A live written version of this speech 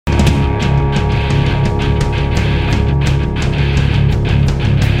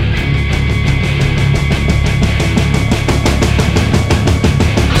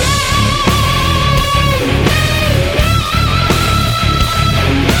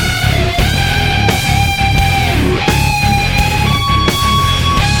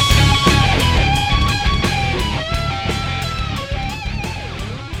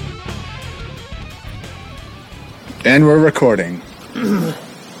And we're recording.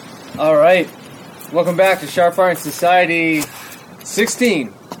 All right. Welcome back to Sharp Iron Society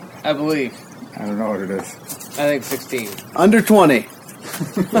 16, I believe. I don't know what it is. I think 16. Under 20.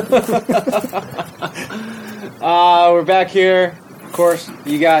 We're back here. Of course,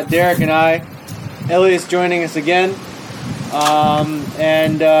 you got Derek and I. Elliot's joining us again.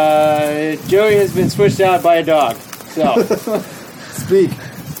 And Joey has been switched out by a dog. So, Speak.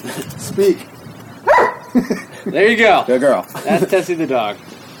 there you go. Good girl. That's Tessie the dog.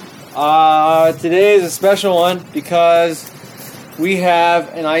 Today is a special one because we have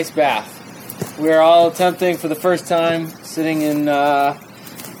an ice bath. We are all attempting for the first time sitting in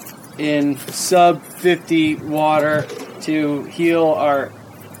sub 50 water to heal our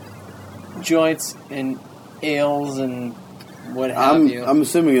joints and ails and what have you. I'm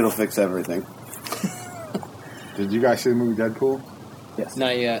assuming it'll fix everything. Did you guys see the movie Deadpool? Yes.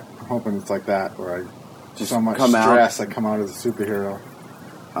 Not yet. I'm hoping it's like that, where I Just so much come stress out. I come out as a superhero.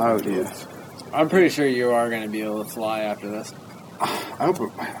 Oh, dear. I'm pretty sure you are going to be able to fly after this. I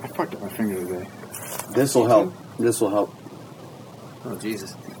hope I fucked up my finger today. This will help. This will help. Oh,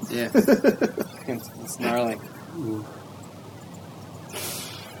 Jesus. Yeah. It's gnarly.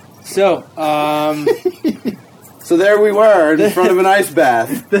 So, So there we were in front of an ice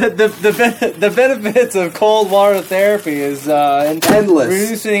bath. the benefits of cold water therapy is Endless.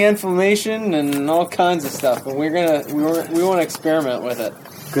 reducing inflammation and all kinds of stuff. And we want to experiment with it.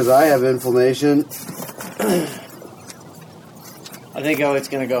 Because I have inflammation. I think Elliot's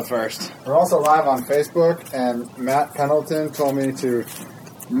going to go first. We're also live on Facebook, and Matt Pendleton told me to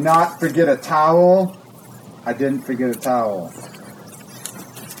not forget a towel. I didn't forget a towel.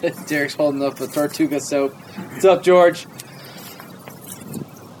 Derek's holding up the Tortuga soap. What's up, George?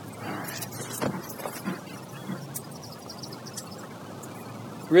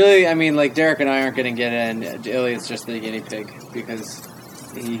 Really, I mean, like, Derek and I aren't going to get in. Elliot's just the guinea pig because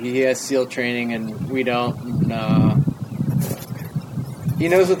he has SEAL training and we don't. He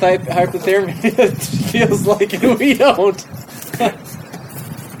knows what hypothermia feels like and we don't.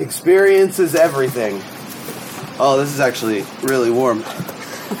 Experience is everything. Oh, this is actually really warm.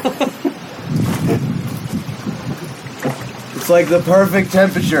 It's like the perfect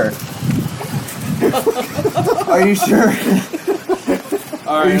temperature. Are you sure?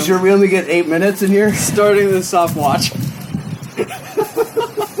 All Are you right, sure we only get 8 minutes in here? starting the soft watch.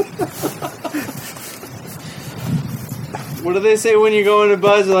 What do they say when you go into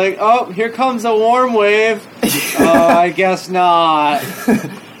buzz? They're like, oh, here comes a warm wave. I guess not.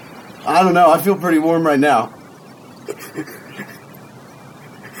 I don't know. I feel pretty warm right now.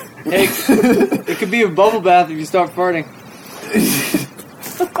 Hey, it could be a bubble bath if you start farting.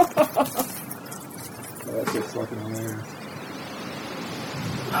 That's just fucking hilarious.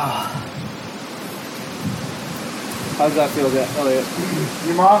 How's that feel, Elliot?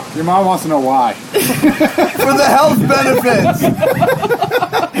 Your mom wants to know why. For the health benefits!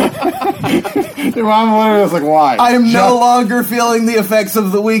 Your mom literally was like, why? I am no longer feeling the effects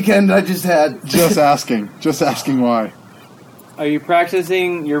of the weekend I just had. Just asking why. Are you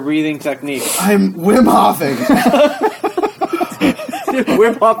practicing your breathing technique? I'm Wim Hofing.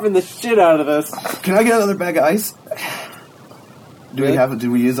 We're popping the shit out of this. Can I get another bag of ice? Really? Did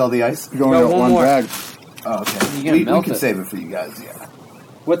we use all the ice? You're going Got to one one more. bag. Oh, okay. You gotta We melt can it. save it for you guys, yeah.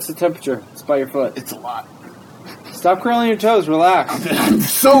 What's the temperature? It's by your foot. It's a lot. Stop curling your toes. Relax. I'm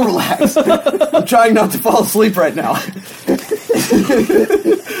so relaxed. I'm trying not to fall asleep right now.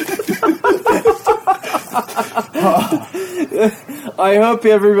 I hope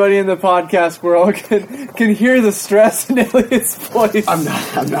everybody in the podcast world can hear the stress in Elliot's voice. I'm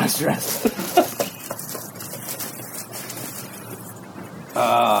not stressed.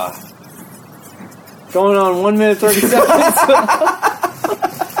 Going on 1 minute 30 seconds.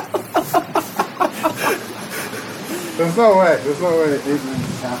 There's no way 8 minutes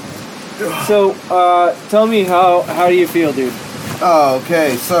is happening. So, tell me how do you feel, dude? Oh,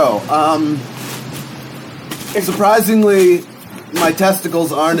 okay, so, surprisingly, my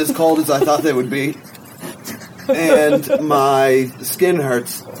testicles aren't as cold as I thought they would be. And my skin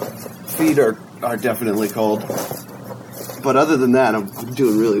hurts. Feet are definitely cold. But other than that, I'm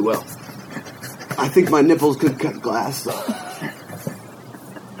doing really well. I think my nipples could cut glass, though.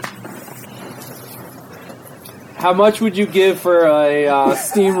 How much would you give for a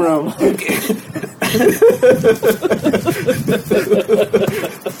steam room?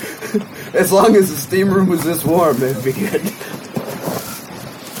 As long as the steam room was this warm, it'd be good.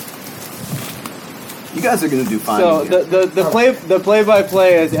 You guys are gonna do fine. So in here. the play by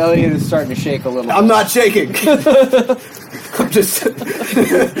play is Elliot is starting to shake a little. I'm not shaking. I'm just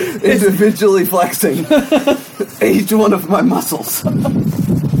individually flexing each one of my muscles.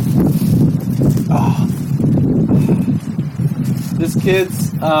 Oh. This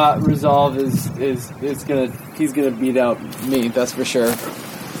kid's resolve is he's gonna beat out me. That's for sure.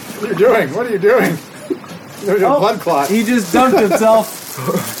 What are you doing? What are you doing? There's a blood clot. He just dumped himself.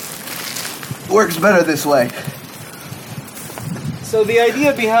 Works better this way. So the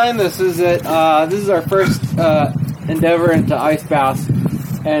idea behind this is that this is our first endeavor into ice baths,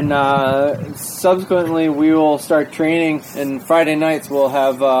 and subsequently we will start training. And Friday nights we'll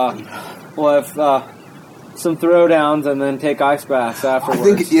have some throwdowns and then take ice baths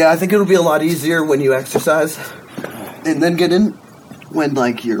afterwards. I think it'll be a lot easier when you exercise and then get in when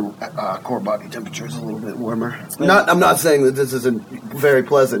like your core body temperature is a little bit warmer. I'm not saying that this isn't very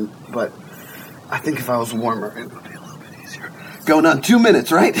pleasant, but I think if I was warmer, it would be a little bit easier. Going on 2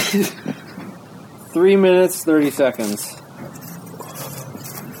 minutes, right? 3 minutes, 30 seconds.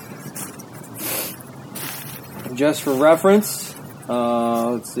 Just for reference,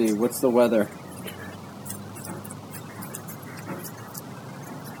 let's see, what's the weather?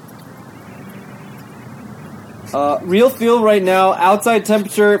 Real feel right now, outside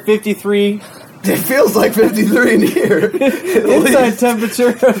temperature 53. It feels like 53 in here. Inside temperature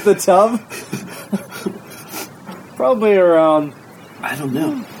of the tub, probably around... I don't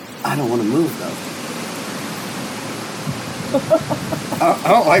know. I don't want to move, though. I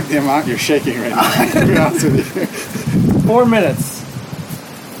don't like the amount you're shaking right now, to be honest with you. 4 minutes.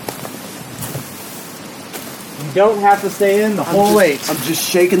 You don't have to stay in the whole 8. I'm just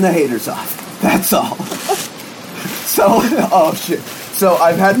shaking the haters off. That's all. Oh shit. So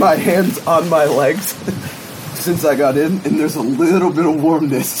I've had my hands on my legs since I got in, and there's a little bit of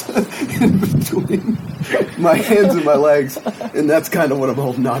warmness in between my hands and my legs, and that's kind of what I'm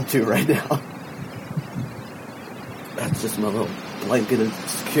holding on to right now. That's just my little blanket of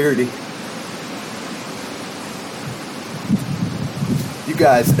security. You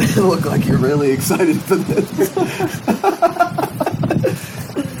guys look like you're really excited for this.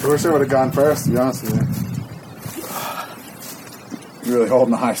 I wish I would have gone first, to be honest with you. You're really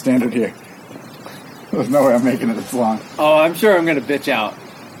holding a high standard here. There's no way I'm making it this long. Oh, I'm sure I'm going to bitch out.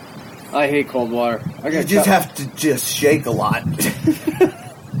 I hate cold water. You just have to just shake a lot.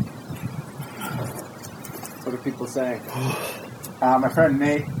 What are people saying? My friend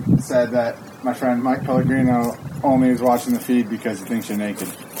Nate said that my friend Mike Pellegrino only is watching the feed because he thinks you're naked.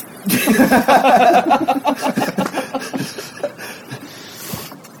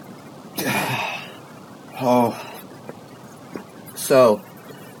 Oh. So,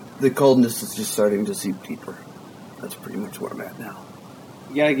 the coldness is just starting to seep deeper. That's pretty much where I'm at now.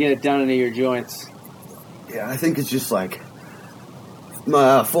 You gotta get it down into your joints. Yeah, I think it's just like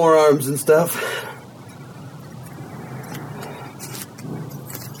my forearms and stuff.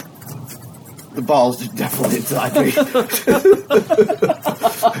 The balls are definitely inside me.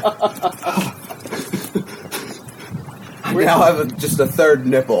 I now have just a third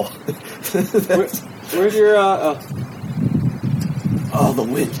nipple. Where's your, Oh, the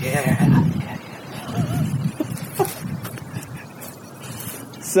wind, yeah.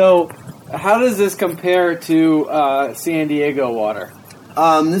 So, how does this compare to San Diego water?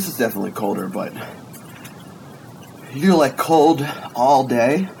 This is definitely colder, but you're like cold all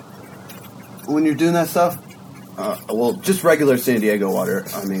day when you're doing that stuff. Well, just regular San Diego water.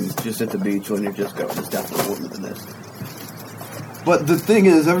 I mean, just at the beach when you're just going, it's definitely warmer than this. But the thing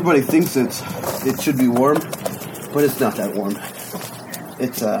is, everybody thinks it should be warm, but it's not that warm.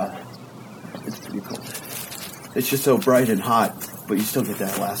 It's pretty cold. It's just so bright and hot, but you still get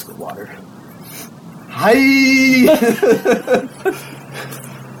that Alaska water. Hi!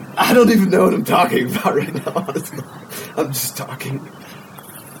 I don't even know what I'm talking about right now, honestly. I'm just talking.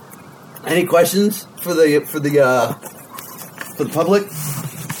 Any questions for the public?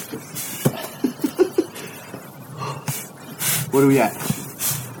 What are we at?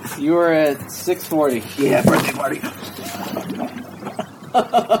 You are at 6:40. Yeah, birthday party.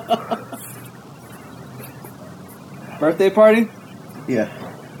 Birthday party? Yeah.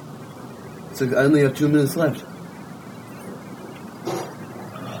 So I only have 2 minutes left.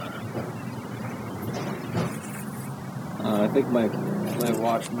 I think my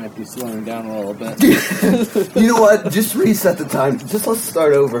watch might be slowing down a little bit. You know what? Just reset the time. Just let's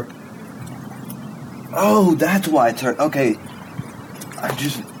start over. Oh, that's why it's hurt. Okay.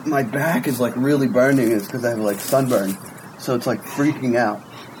 My back is like really burning. It's because I have like sunburn. So it's like freaking out.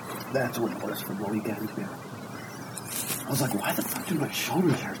 That's what it was for the weekend. Yeah. I was like, why the fuck do my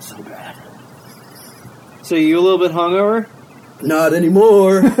shoulders hurt so bad? So you a little bit hungover? Not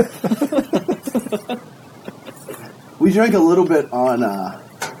anymore. We drank a little bit on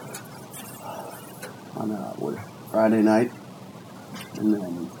Friday night, and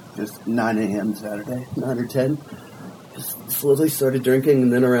then just 9 a.m. Saturday, 9 or 10. Just slowly started drinking,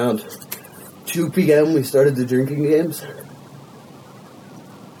 and then around 2 p.m. we started the drinking games.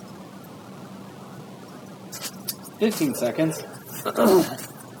 15 seconds. Fuck.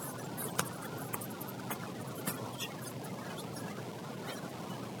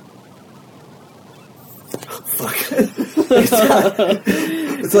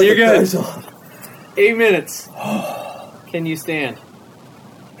 It's like You're a good. pencil. 8 minutes. Can you stand?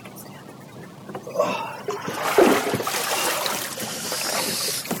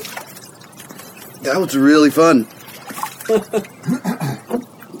 That was really fun.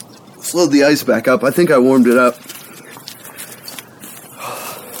 Slowed the ice back up. I think I warmed it up.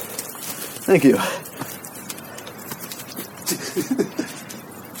 Thank you.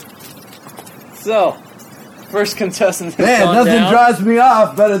 So, first contestant has Man, gone nothing down. dries me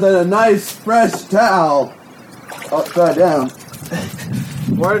off better than a nice fresh towel. Upside down.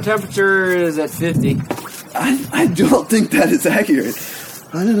 Water temperature is at 50. I don't think that is accurate.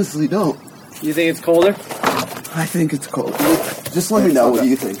 I honestly don't. You think it's colder? I think it's cold. Just let me know what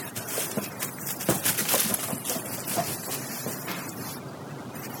you think.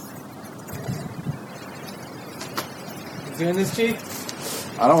 You doing this, Chief?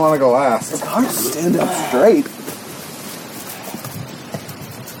 I don't want to go last. It's hard to stand up straight.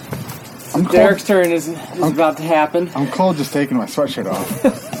 I'm cold. Derek's turn is about to happen. I'm cold just taking my sweatshirt off.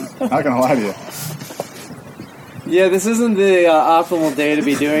 Not gonna lie to you. Yeah, this isn't the optimal day to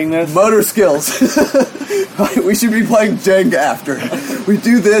be doing this. Motor skills. We should be playing Jenga after. We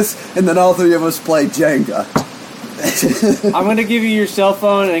do this, and then all three of us play Jenga. I'm going to give you your cell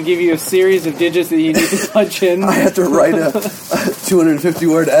phone and give you a series of digits that you need to punch in. I have to write a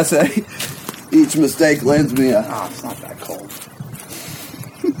 250-word essay. Each mistake lands me a... Oh, it's not that cold.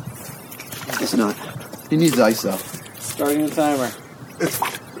 It's not. He needs ice, though. Starting the timer.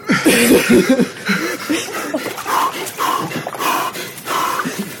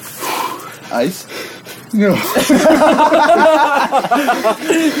 Ice? No.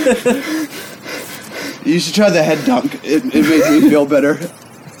 You should try the head dunk. It makes me feel better.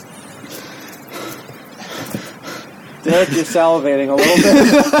 Derek, you're salivating a little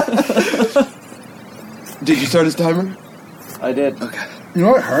bit. Did you start his timer? I did. Okay. You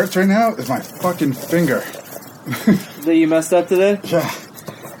know what hurts right now? Is my fucking finger. That you messed up today? Yeah.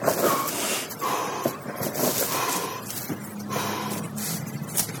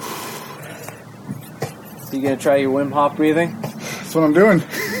 So you going to try your Wim Hof breathing? That's what I'm doing.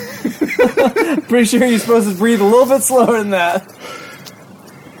 Pretty sure you're supposed to breathe a little bit slower than that.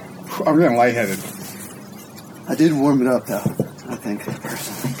 I'm getting lightheaded. I did warm it up, though. I think,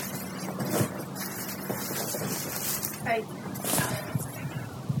 personally.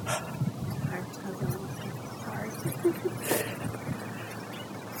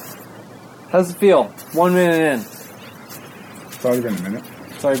 How's it feel? 1 minute in. It's already been a minute.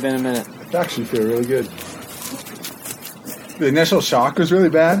 It's already been a minute. It actually feels really good. The initial shock was really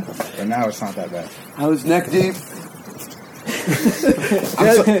bad, but now it's not that bad. I was neck deep.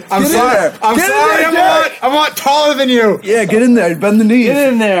 I'm sorry. I'm a lot taller than you. Yeah, get in there. Bend the knees.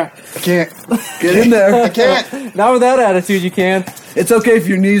 Get in there. I can't. Get in there. I can't. Not with that attitude, you can. It's okay if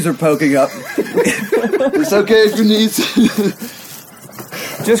your knees are poking up. It's okay if your knees...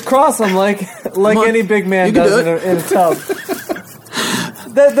 Just cross them like on. any big man You can does do in a tub.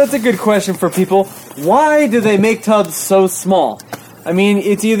 That's a good question for people. Why do they make tubs so small? I mean,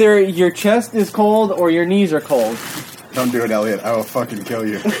 it's either your chest is cold or your knees are cold. Don't do it, Elliot. I will fucking kill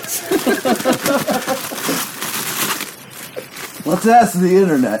you. Let's ask the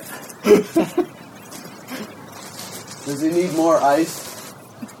internet. Does he need more ice?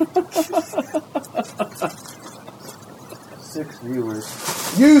 6 viewers.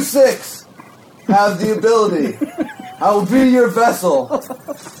 You 6 have the ability. I will be your vessel.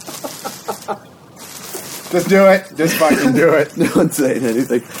 Just do it. Just fucking do it. No one's saying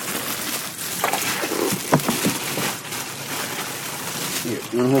anything. Here,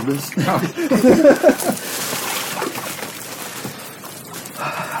 you want to hold this?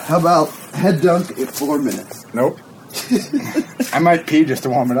 How about head dunk in 4 minutes? Nope. I might pee just to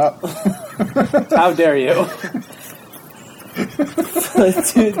warm it up. How dare you?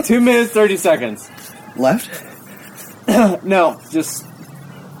 2 minutes, 30 seconds. Left? No, just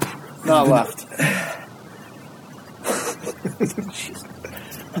not left.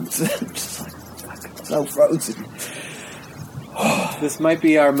 I'm just like so frozen. This might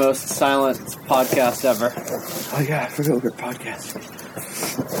be our most silent podcast ever. Oh yeah, I forgot we're podcasting.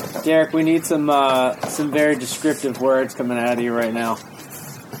 Derek, we need some very descriptive words coming out of you right now.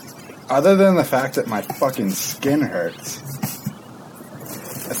 Other than the fact that my fucking skin hurts,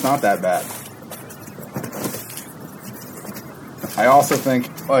 it's not that bad. I also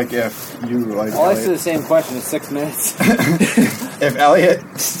think, like, if you, like... I'll answer the same question in 6 minutes. If Elliot,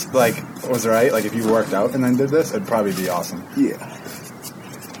 like, was right, like, if you worked out and then did this, it'd probably be awesome. Yeah.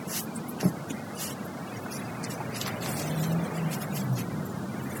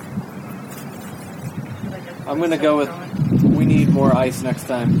 I'm going to go with we need more ice next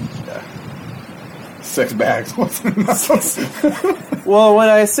time. Yeah. 6 bags wasn't enough. Well, when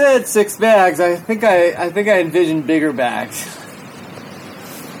I said 6 bags, I think I envisioned bigger bags.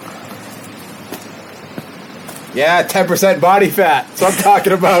 Yeah, 10% body fat. That's what I'm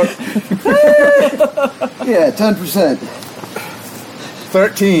talking about. Yeah, 10%.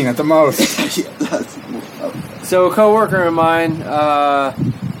 13 at the most. So a coworker of mine, I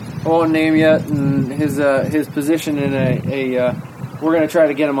won't name yet, and his position in a we're going to try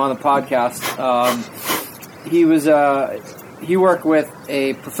to get him on the podcast. He worked with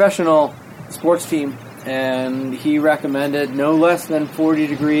a professional sports team, and he recommended no less than 40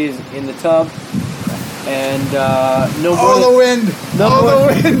 degrees in the tub. And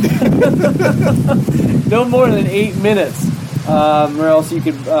no more than 8 minutes, or else you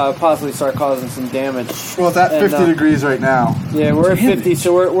could possibly start causing some damage. Well, it's at 50 degrees right now. Yeah, we're at 50,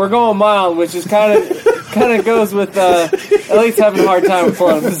 so we're going mild, which is kind of goes with Elliott's having a hard time with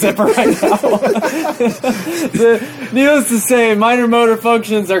pulling the zipper right now. Needless to say, minor motor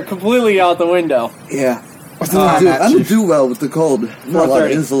functions are completely out the window. Yeah. What's the time, I don't do well with the cold. Not a lot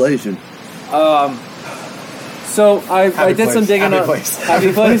of 4:30. insulation. So I did some digging on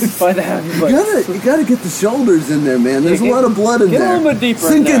Happy Place. Find the Happy Place. You gotta get the shoulders in there, man. There's a lot of blood in there. Get a little bit deeper.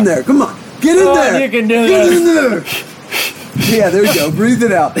 Sink in there. Come on. Get in there. You can do Get this. in there. Yeah, there we go. Breathe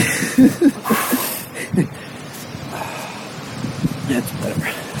it out. That's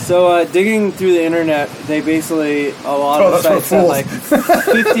better. So digging through the internet, they basically a lot of that's sites for had like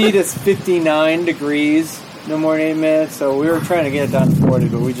 50 to 59 degrees, no more than 8 minutes. So we were trying to get it down to 40,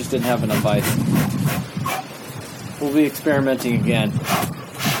 but we just didn't have enough ice. We'll be experimenting again.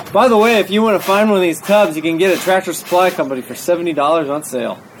 By the way, if you want to find one of these tubs, you can get a Tractor Supply Company for $70 on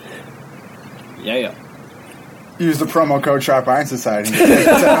sale. Yeah. Use the promo code Sharp Iron Society.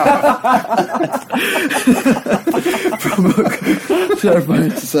 Promo code Sharp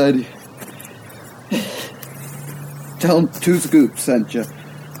Iron Society. Tell them 2 scoops sent you. I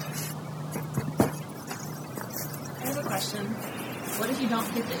have a question. What if you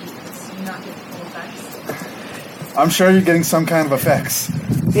don't get the effects? Do you not get the full effects? I'm sure you're getting some kind of effects.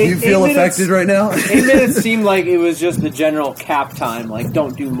 Do you feel affected right now? 8 minutes seemed like it was just the general cap time. Like,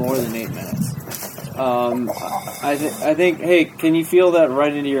 don't do more than 8 minutes. I think. Hey, can you feel that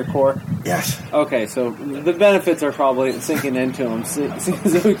right into your core? Yes. Okay, so the benefits are probably sinking into them, so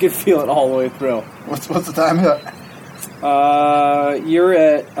we could feel it all the way through. What's the time yet? You're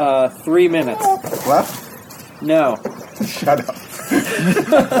at 3 minutes. Left? No, Shut up.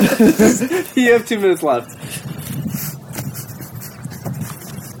 you have 2 minutes left.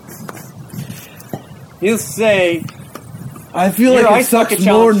 You say I feel Your like ice it sucks bucket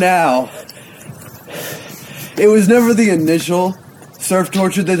more challenge. now. It was never the initial surf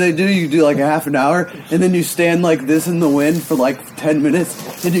torture that they do. You do like a half an hour, and then you stand like this in the wind for like 10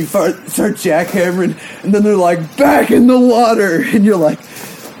 minutes, and you start jackhammering, and then they're like, back in the water, and you're like,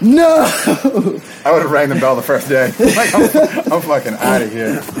 no! I would have rang the bell the first day. Like, I'm fucking out of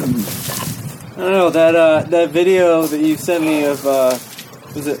here. I don't know that video that you sent me of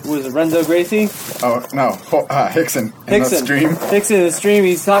was it Renzo Gracie? Oh, no. Hickson. In the stream. Hickson in the stream.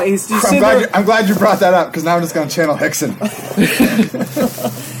 He's sitting there. I'm glad you brought that up, because now I'm just going to channel Hickson. I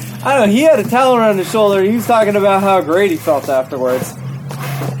don't know. He had a towel around his shoulder. He was talking about how great he felt afterwards.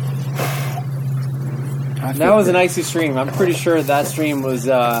 That was an icy stream. I'm pretty sure that stream was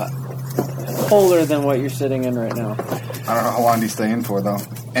colder than what you're sitting in right now. I don't know how long he's staying for, though.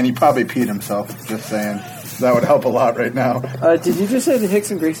 And he probably peed himself, just saying. That would help a lot right now. Did you just say that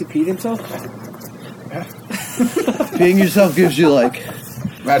Hickson Gracie peed himself? Yeah. Peeing yourself gives you like...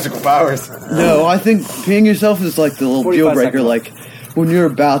 Magical powers. No, I think peeing yourself is like the little 45 deal breaker. seconds. Like when you're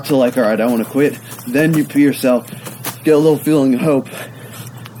about to like, all right, I want to quit. Then you pee yourself, get a little feeling of hope.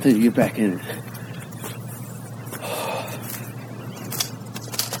 Then you get back in it.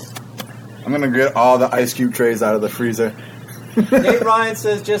 I'm going to get all the ice cube trays out of the freezer. Nate Ryan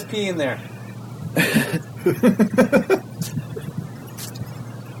says just pee in there.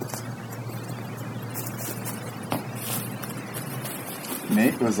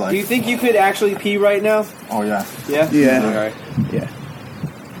 Nate was like, Do you think you could actually pee right now? oh, yeah. Yeah? Yeah. All right. Yeah.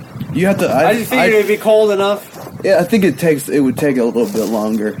 You have to. I just figured it'd be cold enough. Yeah, I think it would take a little bit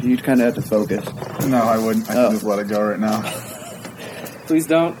longer. You'd kind of have to focus. No, I wouldn't. I can just let it go right now. Please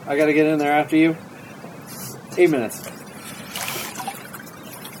don't. I gotta get in there after you. 8 minutes.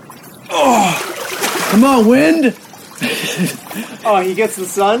 Oh, come on, wind! Oh, he gets the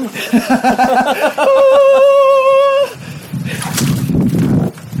sun?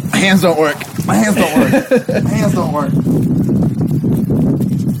 My hands don't work. My hands don't work. My hands don't work.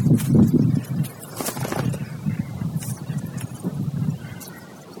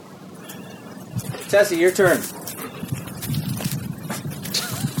 Tessie, your turn.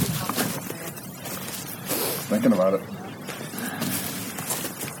 Thinking about it.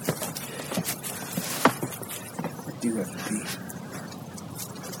 I do have to pee.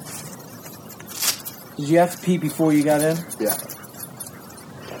 Did you have to pee before you got in? Yeah.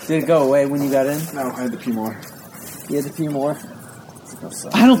 Did it go away when you got in? No, I had to pee more. You had to pee more?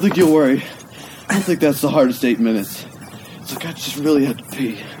 I don't think you'll worry. I don't think that's the hardest 8 minutes. It's like I just really had to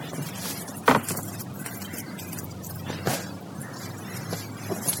pee.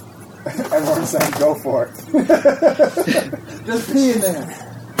 Everyone said go for it. Just pee in there.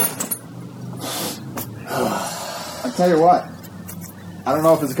 I'll tell you what. I don't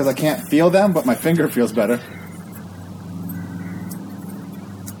know if it's because I can't feel them, but my finger feels better.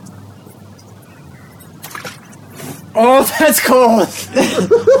 Oh, that's cold!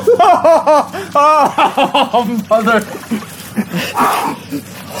 Oh, mother!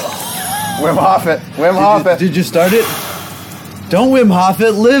 Wim Hof it. Wim Hof it. Did you start it? Don't Wim Hof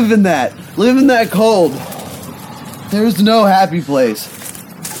it. Live in that. Live in that cold. There's no happy place.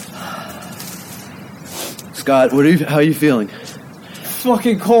 Scott, how are you feeling?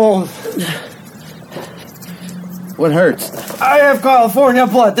 Fucking cold. What hurts? I have California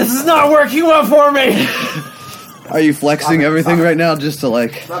blood. This is not working well for me. Are you flexing everything right now just to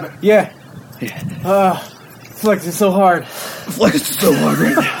like... Yeah. Flexing so hard. Flexing so hard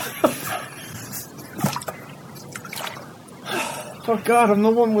right now. Oh God, I'm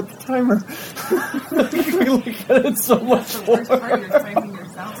the one with the timer. I look at it so much more. You're timing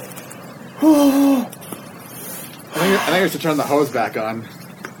yourself. I think I should turn the hose back on.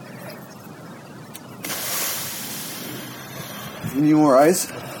 You need more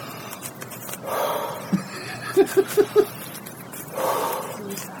ice?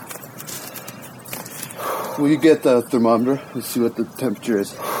 Will you get the thermometer? Let's see what the temperature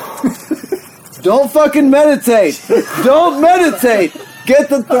is. Don't fucking meditate! Don't meditate! Get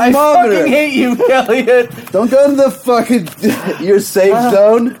the I thermometer! fucking hate you, Elliot! Don't go to the fucking... your safe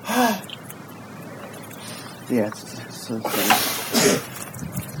zone. Yeah, it's so funny.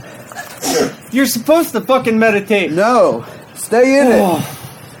 You're supposed to fucking meditate. No! Stay in it!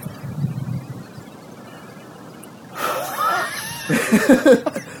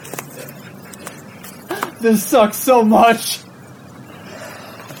 This sucks so much.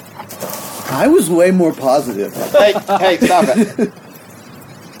 I was way more positive. Hey, stop it.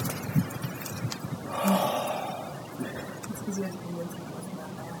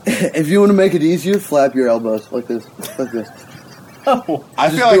 If you want to make it easier, flap your elbows like this. Like this. Oh. I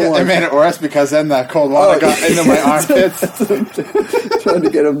Just feel like do it one. made it worse because then the cold water got into my armpits. That's what I'm trying to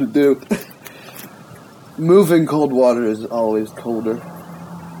get him to do. Moving cold water is always colder.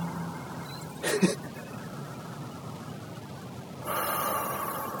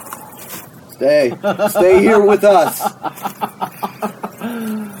 Stay here with us.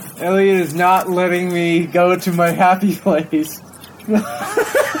 Elliot is not letting me go to my happy place. You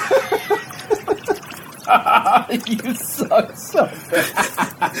suck so bad.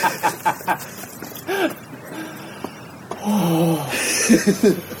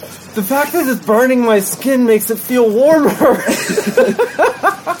 The fact that it's burning my skin makes it feel warmer.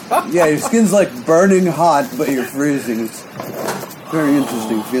 Yeah, your skin's like burning hot, but you're freezing. It's a very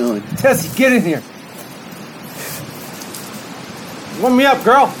interesting feeling. Tessie, get in here. Warm me up,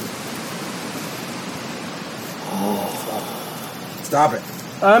 girl. Stop it.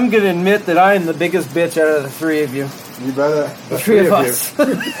 I'm gonna admit that I am the biggest bitch out of the three of you. You better. The three of us.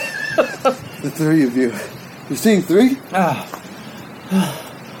 The three of you. You're seeing three?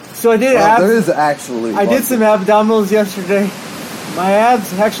 So I did Well, abs. there is actually. I did some abdominals yesterday. My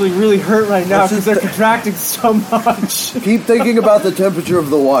abs actually really hurt right now Let's because just- they're contracting so much. Keep thinking about the temperature of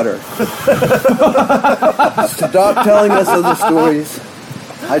the water. Stop telling us other stories.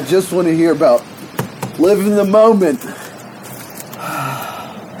 I just want to hear about live in the moment.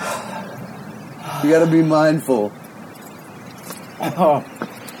 You gotta be mindful. Oh,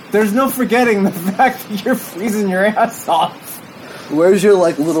 there's no forgetting the fact that you're freezing your ass off. Where's your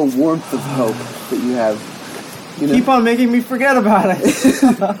like little warmth of hope that you have? You know? keep on making me forget about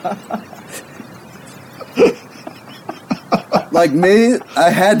it. Like me, I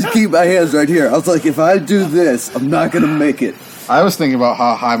had to keep my hands right here. I was like, if I do this, I'm not going to make it. I was thinking about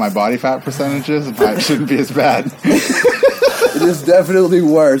how high my body fat percentage is and how it shouldn't be as bad. It is definitely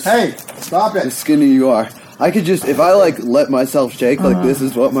worse. Hey, stop The it. skinny you are. I could just, if I like let myself shake, like this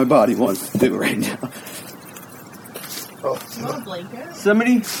is what my body wants to do right now. Do you want a blanket?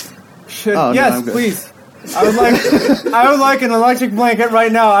 Somebody should. Oh, no, yes, I'm good. please. I would like an electric blanket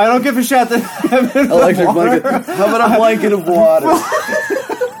right now. I don't give a shit that I'm in the Electric water. blanket. How about a blanket of water?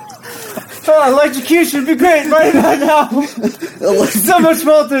 Oh, electrocution would be great right now. So much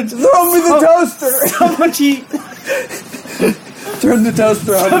voltage. Throw me the toaster. So much heat. Turn the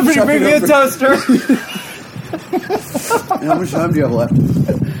toaster on. Somebody Shove bring it me a over. toaster. How much time do you have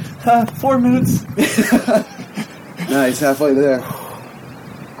left? 4 minutes. Nice, halfway there.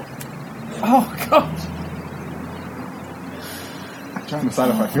 Oh, God. I'm trying to decide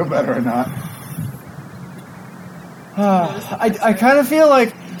if I feel better or not. I kind of feel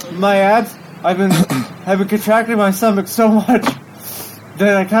like my abs, I've been contracting my stomach so much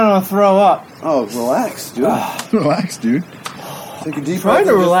that I kind of want to throw up. Oh, relax, dude. Relax, dude. Take a deep Trying breath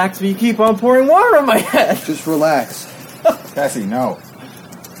to and relax, but you keep on pouring water on my head. Just relax. Cassie, no.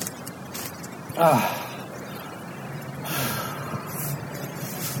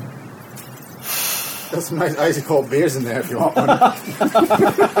 There's some nice icy cold beers in there if you want one. Want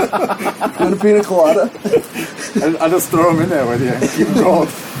a pina colada? I'll just throw them in there with you and keep them cold.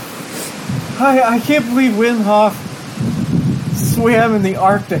 I can't believe Wim Hof swam in the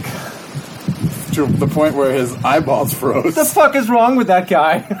Arctic. To the point where his eyeballs froze. What the fuck is wrong with that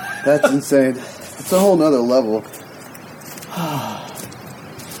guy? That's insane. It's a whole nother level.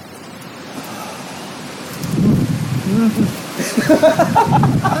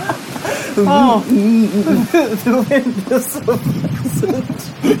 Oh, the wind is so pleasant.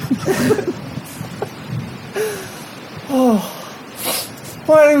 Oh,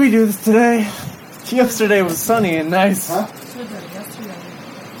 why did we do this today? Yesterday was sunny and nice. Should have done it yesterday.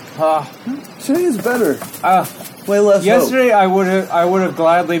 Today is better. Way less Yesterday I would have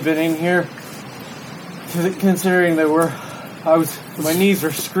gladly been in here, considering that my knees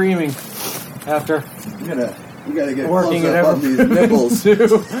were screaming after hope. You gotta get working close at up on these nipples. too.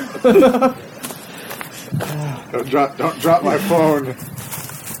 Don't drop my phone.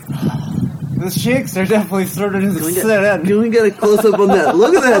 The shakes are definitely starting to set in. Can we get a close up on that?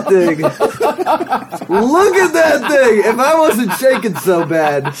 Look at that thing. Look at that thing. If I wasn't shaking so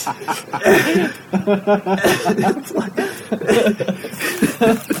bad.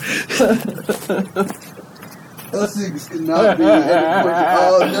 Those things cannot be anymore.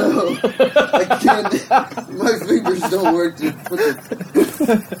 Oh no. I can't. My fingers don't work to put it.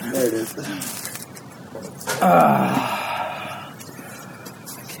 There it is.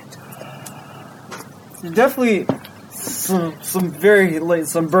 There's definitely some very late,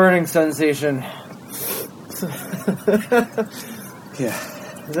 some burning sensation. Yeah.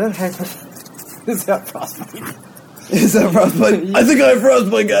 Is that frostbite? Is that frostbite? I think I have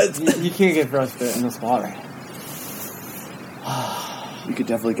frostbite, guys. You can't get frostbite in this water. You could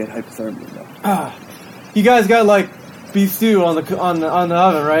definitely get hypothermia though. You guys got like beef stew on the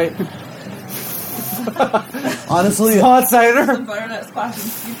oven, right? Honestly, Hot cider. Some butternut splash and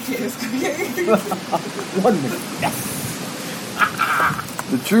sweet potatoes cooking. 1 minute. Yes.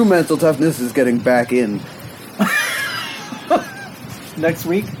 the true mental toughness is getting back in. Next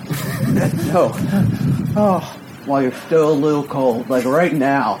week. No. Oh, While you're still a little cold, like right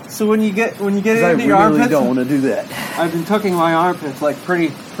now. so when you get it 'Cause I into really your armpits, don't want to do that. I've been tucking my armpits like pretty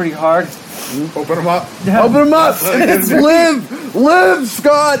hard. Open them up. Open them up! Live,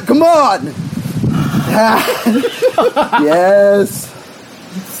 Scott! Come on! Yes!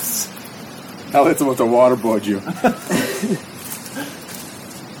 Elliot's about to waterboard you.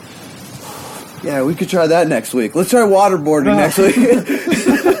 Yeah, we could try that next week. Let's try waterboarding next week.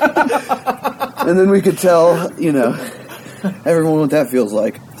 And then we could tell, everyone what that feels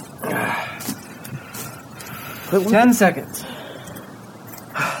like. 10 seconds.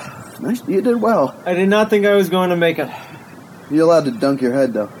 Nice, you did well. I did not think I was going to make it. You're allowed to dunk your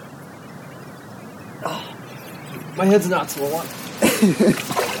head, though. My head's not swollen.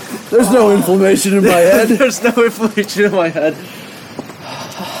 There's no inflammation in my head. There's no inflammation in my head.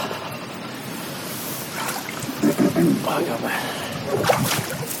 Oh, I got my...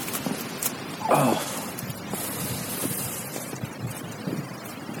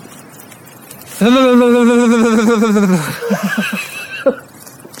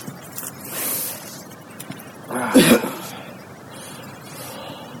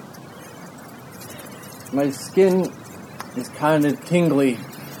 My skin is kind of tingly.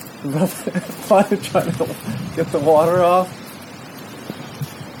 I'm finally trying to get the water off.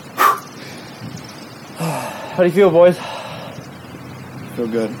 How do you feel, boys? Feel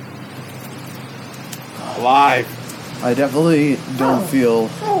good. Alive. I definitely don't feel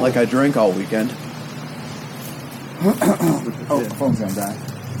like I drank all weekend. Oh, phone's gonna die.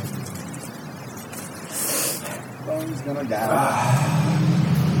 Phone's gonna die.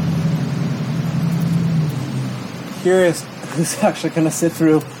 Curious who's actually going to sit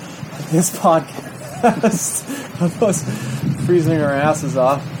through this podcast of us freezing our asses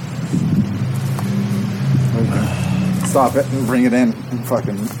off. Stop it and bring it in and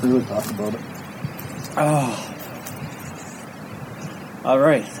fucking really talk about it. Oh. All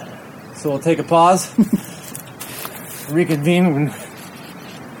right. So we'll take a pause. Reconvene when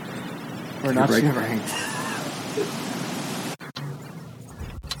we're not shivering.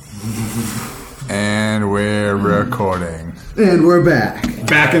 And we're recording. And we're back.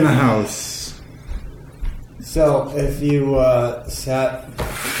 Back in the house. So if you sat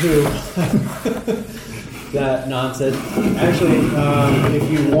through that nonsense, actually, if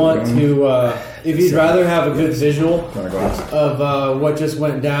you want to, if you'd rather have a good visual of what just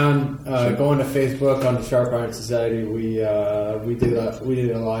went down, going to Facebook on the Sharp Iron Society. We did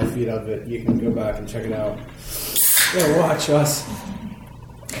a live feed of it. You can go back and check it out. Yeah, watch us.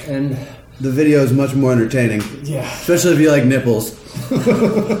 And The video is much more entertaining. yeah, Especially if you like nipples.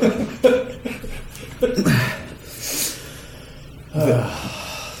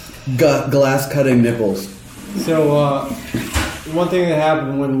 Glass cutting nipples. so one thing that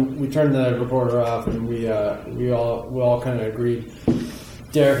happened when we turned the recorder off, and we all kind of agreed,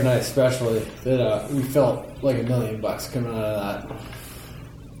 Derek and I especially, that we felt like $1 million coming out of that.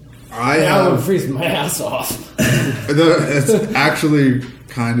 Now I'm freezing my ass off. It's actually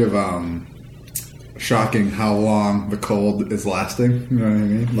kind of shocking how long the cold is lasting. You know what I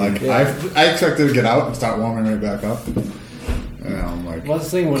mean? Like I expected to get out and start warming right back up. And I'm like, Well, that's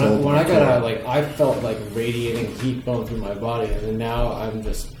the thing, when I got out, like, I felt like radiating heat going through my body, and then now I'm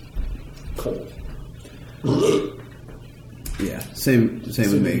just cold. Yeah, same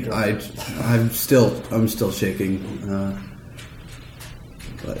with me. I'm still shaking.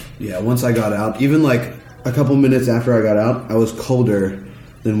 But yeah, once I got out, even like a couple minutes after I got out, I was colder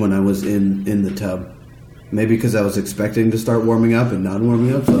than when I was in the tub. Maybe because I was expecting to start warming up and not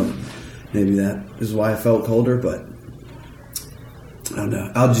warming up, so maybe that is why I felt colder. But I don't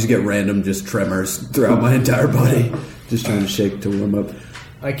know. I'll just get random tremors throughout my entire body, just trying to shake to warm up.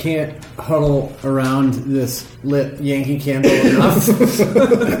 I can't huddle around this lit Yankee candle enough.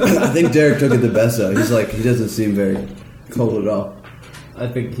 I think Derek took it the best though. He's like, he doesn't seem very cold at all. I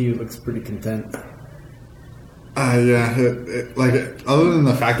think he looks pretty content. yeah, other than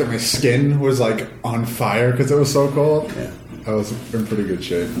the fact that my skin was like on fire because it was so cold, Yeah. I was in pretty good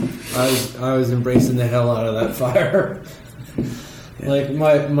shape. I was embracing the hell out of that fire. Like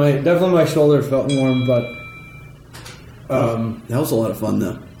my definitely my shoulder felt warm, but That was a lot of fun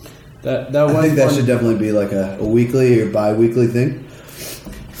though. that I was think that fun. should definitely be like a weekly or bi-weekly thing.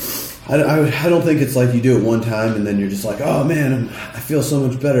 I don't think it's like you do it one time and then you're just like, oh man, I feel so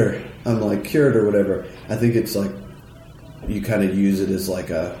much better. I'm like cured or whatever. I think it's like you kind of use it as like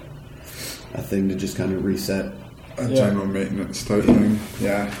a thing to just kind of reset. A general maintenance type thing.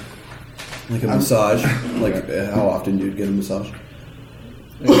 Yeah. Like a massage. Like how often do you get a massage?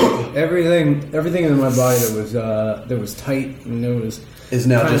 Everything in my body that was tight and it was Is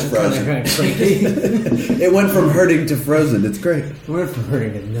now just frozen. Kind of crazy. It went from hurting to frozen. It's great. It went from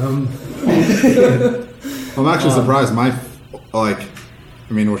hurting to numb. I'm actually surprised.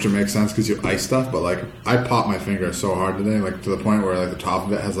 Which would make sense because you ice stuff, but like I popped my finger so hard today, like to the point where like the top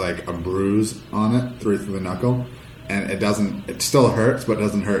of it has like a bruise on it through the knuckle, and it still hurts, but it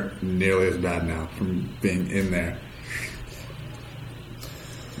doesn't hurt nearly as bad now from being in there.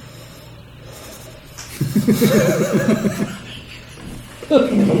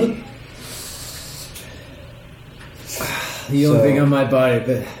 The only thing on my body,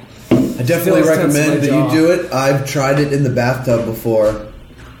 but I definitely Feels tense in my recommend that jaw. you do it. I've tried it in the bathtub before,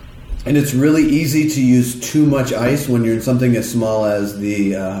 and it's really easy to use too much ice when you're in something as small as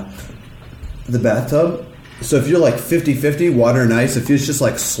the bathtub. So if you're like 50-50 water and ice, if it's just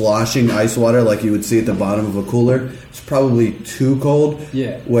like sloshing ice water like you would see at the bottom of a cooler, it's probably too cold.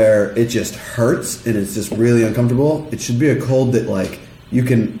 Yeah. Where it just hurts and it's just really uncomfortable. It should be a cold that like you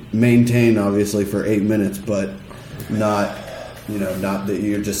can maintain obviously for 8 minutes, but not that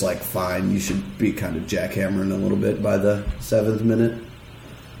you're just like fine. You should be kind of jackhammering a little bit by the 7th minute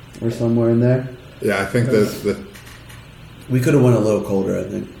or somewhere in there. Yeah, I think that We could have went a little colder, I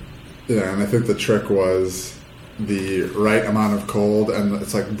think. Yeah, and I think the trick was the right amount of cold, and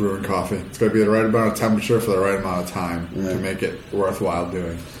it's like brewing coffee. It's got to be the right amount of temperature for the right amount of time to make it worthwhile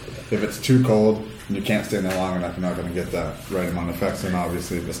doing. If it's too cold and you can't stay in there long enough, you're not going to get that right amount of effects. And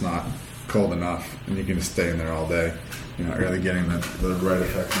obviously, if it's not cold enough and you can just stay in there all day, you're not really getting the right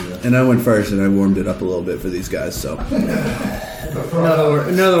effect either. And I went first, and I warmed it up a little bit for these guys. So,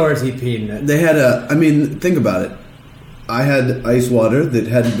 In other words, he peed in it. they had think about it. I had ice water that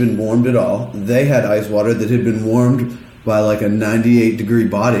hadn't been warmed at all. They had ice water that had been warmed by like a 98-degree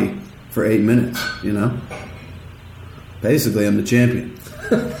body for 8 minutes, you know? Basically, I'm the champion.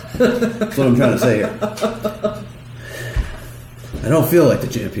 That's what I'm trying to say here. I don't feel like the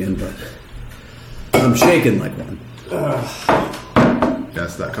champion, but I'm shaking like one.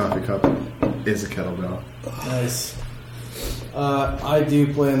 Yes, that coffee cup is a kettlebell. Nice. I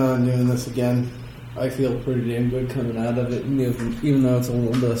do plan on doing this again. I feel pretty damn good coming out of it, even though it's a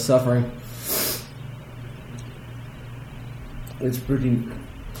little bit of suffering. It's pretty...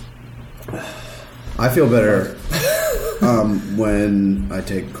 I feel better when I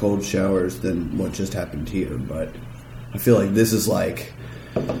take cold showers than what just happened here, but I feel like this is like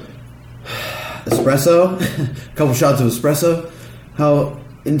espresso, a couple shots of espresso, how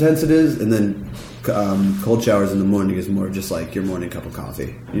intense it is, and then cold showers in the morning is more just like your morning cup of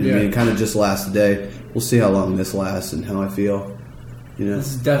coffee. You know what I mean? It kind of just lasts a day. We'll see how long this lasts and how I feel. You know,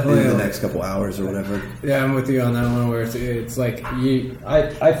 This is definitely in the a- next couple hours or whatever. Yeah, I'm with you on that one. Where it's like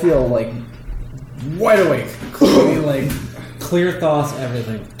I feel like wide awake, clearly, like clear thoughts,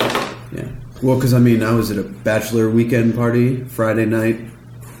 everything. Yeah. Well, because I mean, I was at a bachelor weekend party Friday night,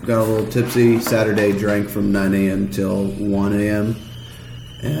 got a little tipsy. Saturday, drank from 9 a.m. till 1 a.m.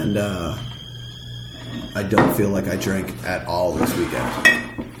 And I don't feel like I drank at all this weekend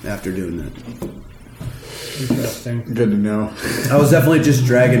after doing that. Interesting. Good to know. I was definitely just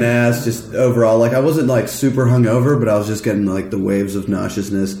dragging ass, just overall. Like, I wasn't like super hungover, but I was just getting like the waves of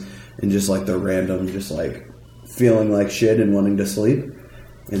nauseousness and just like the random, just like feeling like shit and wanting to sleep.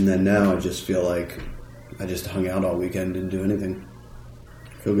 And then now I just feel like I just hung out all weekend, didn't do anything.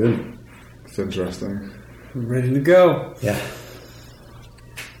 Feel good. It's interesting. I'm ready to go. Yeah.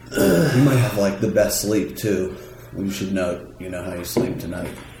 You might have like the best sleep too. You should note, you know how you sleep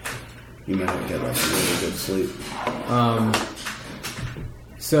tonight. You might get like really good sleep.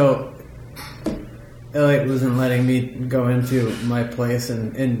 So Elliot wasn't letting me go into my place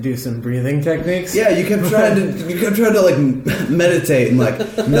and do some breathing techniques. Yeah, you kept trying to like meditate and like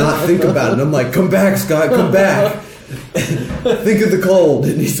not think about it. I'm like, come back, Scott, come back. Think of the cold,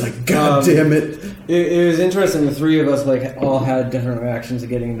 and he's like, God damn it. It was interesting. The three of us like all had different reactions to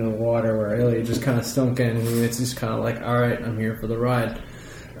getting into the water. Where Elliot just kind of stunk in, and it's just kind of like, all right, I'm here for the ride.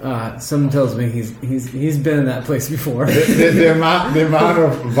 Someone tells me he's been in that place before. The amount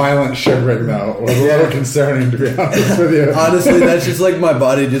of violent shivering though was a little concerning, to be honest with you. Honestly, that's just like my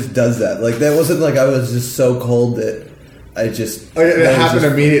body just does that. Like that wasn't like I was just so cold that I just. Like, it happened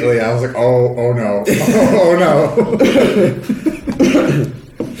immediately. I was like, oh no, oh no.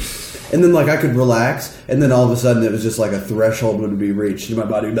 And then like I could relax, and then all of a sudden it was just like a threshold would be reached, and my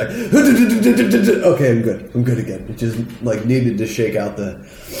body would be like, okay, I'm good again. It just like needed to shake it out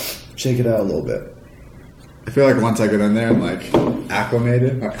a little bit. I feel like once I got in there and like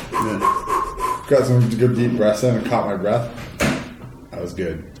acclimated, like, got some good deep breaths in and caught my breath, that was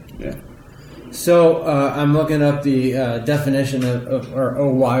good. Yeah. So I'm looking up the definition of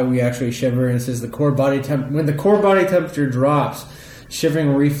why we actually shiver, and it says when the core body temperature drops,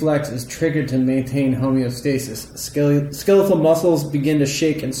 shivering reflex is triggered to maintain homeostasis. Skeletal muscles begin to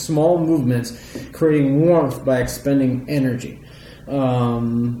shake in small movements, creating warmth by expending energy.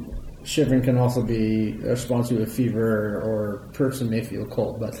 Shivering can also be a response to a fever, or a person may feel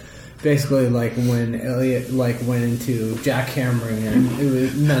cold, but basically, like when Elliot like went into jackhammering, and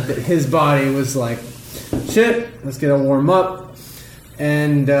it meant that his body was like, "Shit, let's get a warm up,"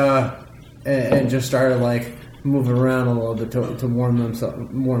 and just started like moving around a little bit to warm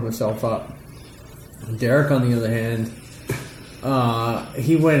himself up. Derek, on the other hand,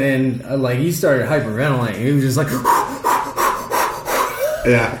 he went in like he started hyperventilating. He was just like.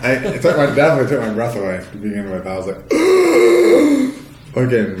 Yeah, it definitely took my breath away to begin with. I was like,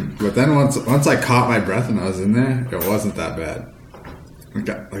 okay, but then once I caught my breath and I was in there, it wasn't that bad.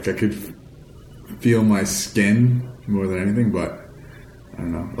 Like I could feel my skin more than anything, but I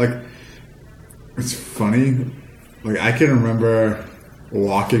don't know. Like, it's funny. Like, I can remember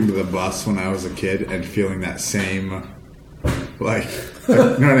walking to the bus when I was a kid and feeling that same like you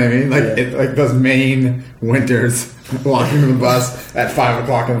know what I mean? Like like those Maine winters, walking to the bus at 5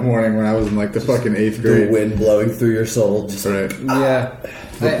 o'clock in the morning when I was in like the fucking 8th The grade. wind blowing through your soul. Just Right. Yeah.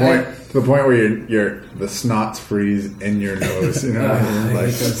 To the point where the snots freeze in your nose. You know what I mean? I hate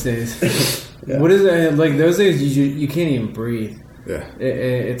Like, those days. What is it like? Those days you can't even breathe. yeah.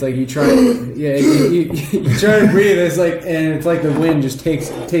 It's like you try, you try to breathe. It's like, and it's like the wind just takes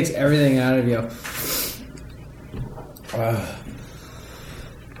everything out of you.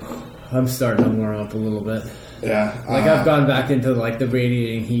 I'm starting to warm up a little bit. Yeah. Like I've gone back into like the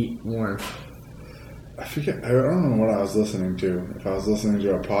radiating heat warmth. I forget. I don't know what I was listening to. If I was listening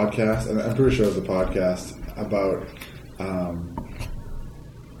to a podcast, and I'm pretty sure it was a podcast about,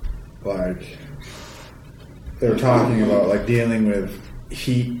 like, they were talking about like dealing with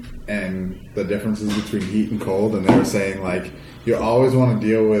heat and the differences between heat and cold, and they were saying like you always want to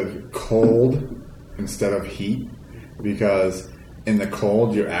deal with cold instead of heat because in the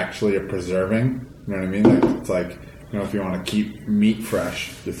cold you're actually preserving. You know what I mean? Like it's like, you know, if you want to keep meat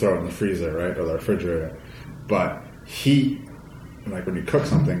fresh, you throw it in the freezer, right, or the refrigerator. But heat, like when you cook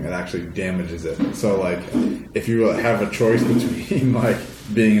something, it actually damages it. So like, if you have a choice between like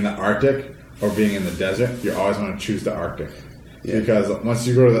being in the Arctic or being in the desert, you always want to choose the Arctic. Yeah. Because once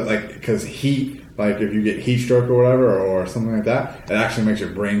you go to because heat, like if you get heat stroke or whatever or something like that, it actually makes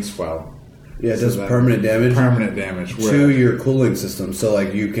your brain swell. Yeah, it does permanent damage. Permanent damage to your cooling system. So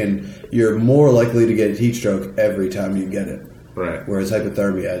like you're more likely to get heat stroke every time you get it. Right. Whereas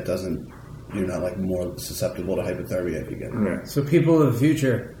hypothermia, it doesn't. You're not like more susceptible to hypothermia if you get it. Right. So people of the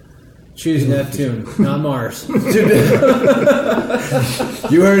future, choose Neptune, not Mars. You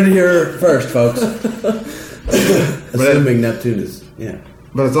heard it here first, folks. Assuming Neptune is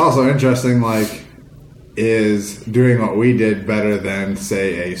But it's also interesting, like, is doing what we did better than,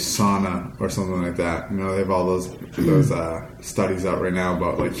 say, a sauna or something like that? You know, they have all those studies out right now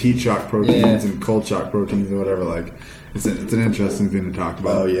about, like, heat shock proteins and cold shock proteins and whatever. Like, it's an interesting thing to talk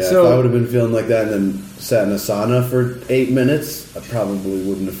about. Oh, yeah. So, if I would have been feeling like that and then sat in a sauna for 8 minutes, I probably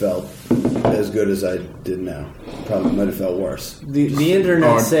wouldn't have felt as good as I did now. Probably might have felt worse. The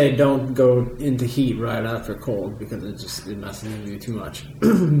internet say don't go into heat right after cold because it messes with you too much.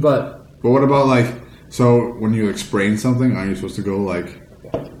 But what about, like, so when you, like, sprain something, aren't you supposed to go, like,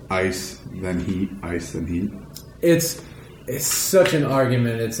 ice, then heat, ice, then heat? It's such an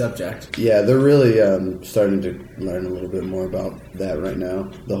argumented subject. Yeah, they're really starting to learn a little bit more about that right now.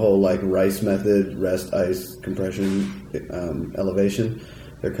 The whole like rice method, rest, ice, compression, elevation.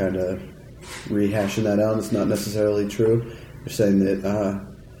 They're kind of rehashing that out. It's not necessarily true. They're saying that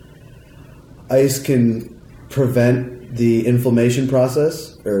ice can prevent the inflammation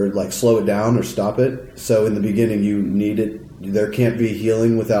process or like slow it down or stop it. So in the beginning you need it. There can't be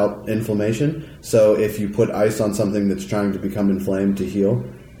healing without inflammation. So if you put ice on something that's trying to become inflamed to heal,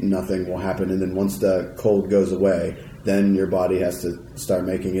 nothing will happen. And then once the cold goes away, then your body has to start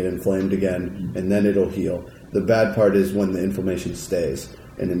making it inflamed again, and then it'll heal. The bad part is when the inflammation stays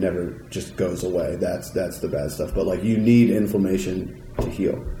and it never just goes away. That's the bad stuff. But like you need inflammation to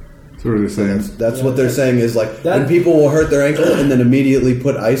heal. That's what they're saying. That's what they're saying is like when people will hurt their ankle and then immediately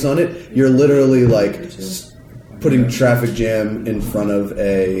put ice on it, you're literally like putting traffic jam in front of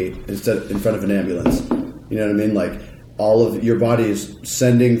an ambulance. You know what I mean? Like all of your body is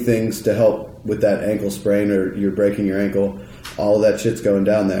sending things to help with that ankle sprain or you're breaking your ankle. All of that shit's going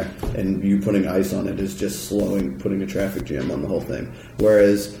down there, and you putting ice on it is just putting a traffic jam on the whole thing.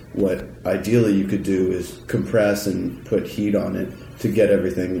 Whereas what ideally you could do is compress and put heat on it to get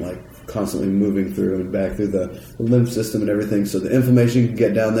everything like constantly moving through and back through the lymph system and everything, so the inflammation can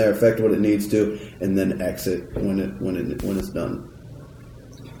get down there, affect what it needs to, and then exit when it's done.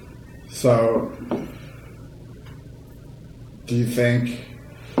 So, do you think?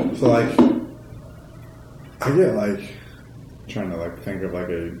 So, like, I get like trying to like think of like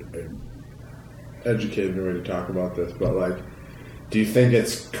a educated way to talk about this, but like, do you think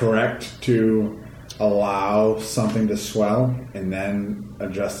it's correct to allow something to swell and then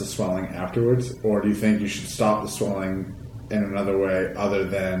address the swelling afterwards, or do you think you should stop the swelling in another way other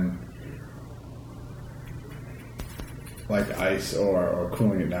than like ice or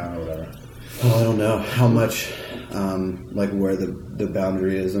cooling it down or whatever? Oh, I don't know how much, like where the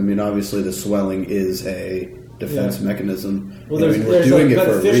boundary is. I mean, obviously the swelling is a defense mechanism. Well, there's doing like it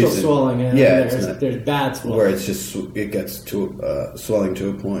for a beneficial reason. swelling, and there's bad swelling where it's just it gets to swelling to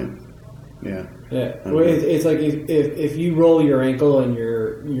a point. Yeah. Yeah. Well, it's like if you roll your ankle and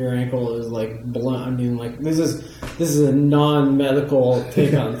your ankle is like blunt. I mean, like this is a non-medical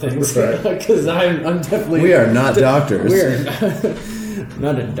take on things because I'm definitely we are not doctors. We're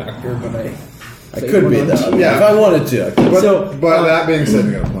not a doctor, but I could be though. I mean, Yeah. if I wanted to. I could. But that being said,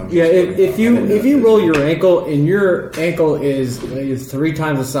 you gotta plunge. Yeah, if you roll your ankle and your ankle is 3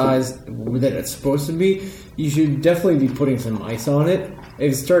 times the size that it's supposed to be, you should definitely be putting some ice on it.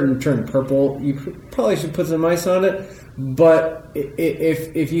 If it's starting to turn purple, you probably should put some ice on it. But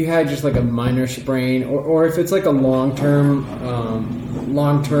if you had just like a minor sprain, or if it's like a long term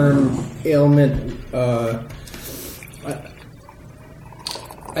ailment,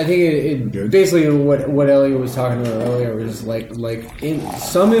 I think it basically what Elliot was talking about earlier was like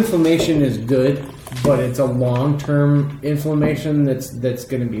some inflammation is good, but it's a long term inflammation that's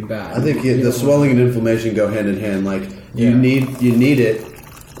going to be bad. I think the swelling and inflammation go hand in hand. Like you need it.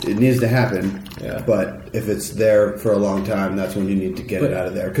 It needs to happen. Yeah. But if it's there for a long time, that's when you need to get it out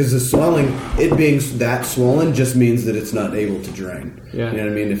of there. Because the swelling, it being that swollen, just means that it's not able to drain. Yeah. You know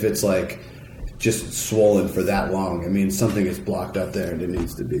what I mean? If it's like just swollen for that long, I mean something is blocked up there and it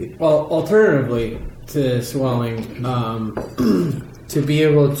needs to be. Well, alternatively to swelling, to be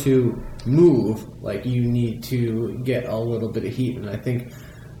able to move, like you need to get a little bit of heat, and I think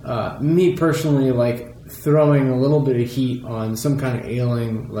me personally, like throwing a little bit of heat on some kind of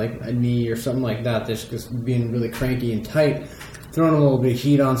ailing, like a knee or something like that, that's being really cranky and tight. Throwing a little bit of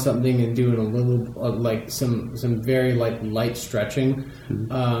heat on something and doing a little like some very light stretching,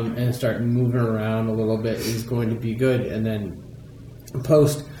 and start moving around a little bit is going to be good. And then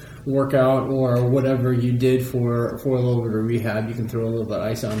post workout or whatever you did for a little bit of rehab, you can throw a little bit of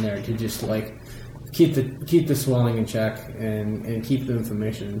ice on there to just like keep the swelling in check and keep the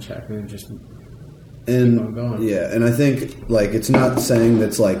inflammation in check, and just keep on going. Yeah, and I think like it's not saying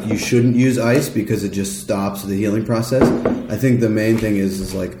that's like you shouldn't use ice because it just stops the healing process. I think the main thing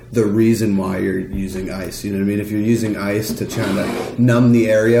is like the reason why you're using ice. You know what I mean? If you're using ice to try to numb the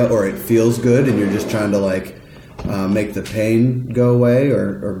area, or it feels good and you're just trying to like make the pain go away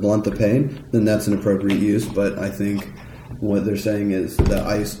or blunt the pain, then that's an appropriate use. But I think what they're saying is the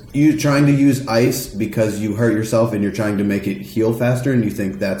ice, you trying to use ice because you hurt yourself and you're trying to make it heal faster, and you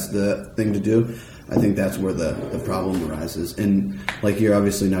think that's the thing to do. I think that's where the problem arises. And like, you're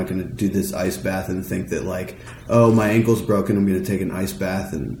obviously not going to do this ice bath and think that like, oh, my ankle's broken, I'm going to take an ice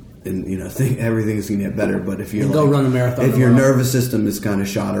bath and you know, think everything's going to get better. But if you're go run a marathon, if your nervous system is kind of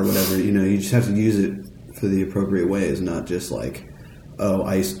shot or whatever, you know, you just have to use it for the appropriate ways, not just like, oh,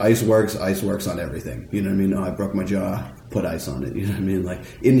 ice works on everything. You know what I mean? Oh, I broke my jaw, put ice on it. You know what I mean? Like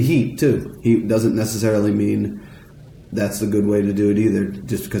in heat too. Heat doesn't necessarily mean that's the good way to do it either.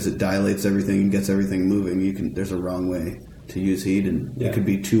 Just because it dilates everything and gets everything moving, there's a wrong way to use heat, and it could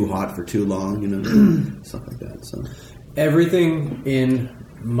be too hot for too long, you know, stuff like that. So everything in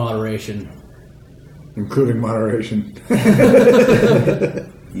moderation, including moderation.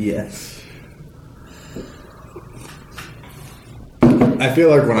 yes. I feel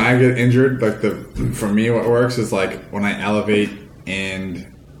like when I get injured, like for me, what works is like when I elevate and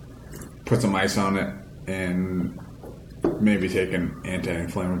put some ice on it and maybe take an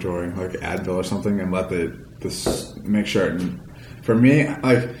anti-inflammatory like Advil or something and let this make sure it, for me,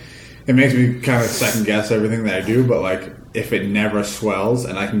 like it makes me kind of second guess everything that I do, but like if it never swells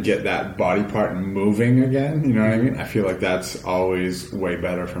and I can get that body part moving again, you know what I mean? I feel like that's always way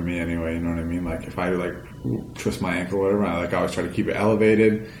better for me anyway, you know what I mean? Like if I like twist my ankle or whatever, I always try to keep it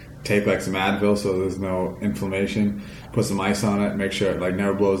elevated, take like some Advil so there's no inflammation, put some ice on it, make sure it like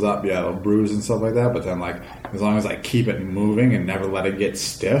never blows up. Yeah, it'll bruise and stuff like that, but then like as long as I keep it moving and never let it get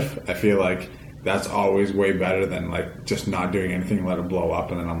stiff, I feel like that's always way better than like just not doing anything and let it blow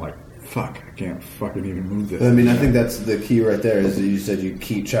up, and then I'm like, fuck, I can't fucking even move this. I mean, I think that's the key right there, is that you said you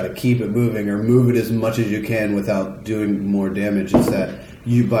try to keep it moving or move it as much as you can without doing more damage. It's that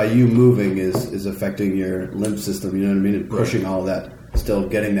you moving is affecting your lymph system, you know what I mean? And pushing all that, still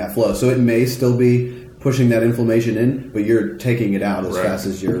getting that flow. So it may still be pushing that inflammation in, but you're taking it out as fast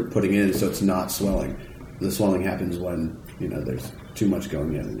as you're putting it in, so it's not swelling. The swelling happens when, you know, there's too much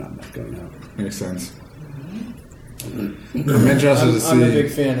going in and not much going out. Makes sense. I'm interested to see. I'm a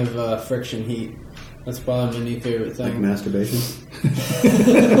big fan of friction heat. That's probably my new favorite thing. Like masturbation?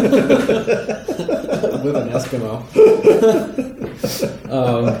 With an Eskimo.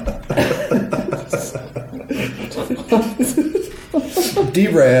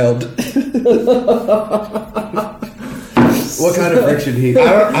 Derailed. What kind of friction heat?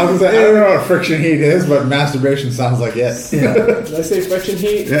 I don't know what friction heat is, but masturbation sounds like it. Yeah. Did I say friction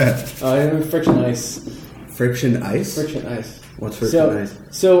heat? Yeah. Friction ice. Friction ice? Friction ice. What's friction ice?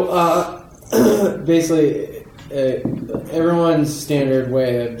 So, basically, everyone's standard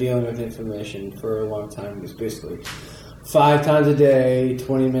way of dealing with inflammation for a long time was basically 5 times a day,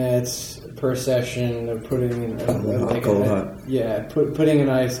 20 minutes per session of putting in putting an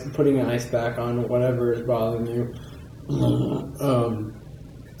ice pack on whatever is bothering you.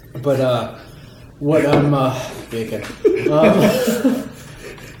 What I'm bacon.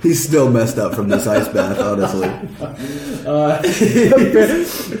 He's still messed up from this ice bath, honestly.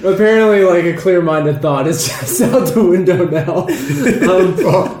 Apparently, like a clear-minded thought is just out the window now.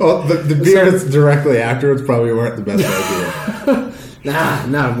 The beers directly afterwards probably weren't the best idea. Nah,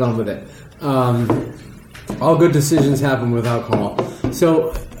 I'm done with it. All good decisions happen with alcohol.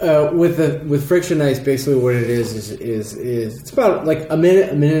 So, with friction ice, basically what it is it's about like a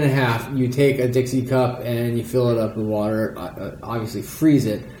minute and a half. You take a Dixie cup and you fill it up with water. Obviously, freeze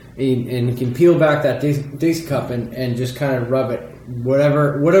it, and you can peel back that Dixie cup and just kind of rub it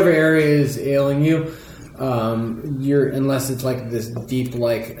whatever area is ailing you. Unless it's like this deep,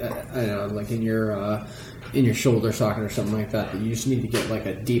 like I don't know, like in your shoulder socket or something like that. But you just need to get like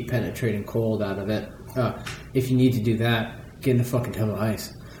a deep penetrating cold out of it. If you need to do that, get in a fucking tub of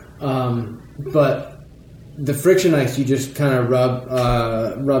ice. But the friction ice, you just kind of rub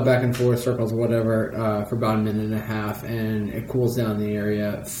back and forth, circles, whatever, for about a minute and a half, and it cools down the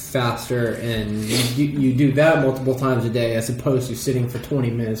area faster. And you do that multiple times a day, as opposed to sitting for 20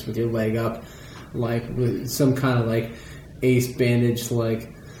 minutes with your leg up, like with some kind of like ace bandage,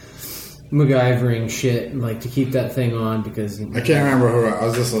 like MacGyvering shit, like to keep that thing on. Because I can't remember who I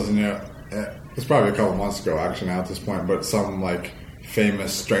was just listening to. It's probably a couple months ago, actually, now at this point, but some like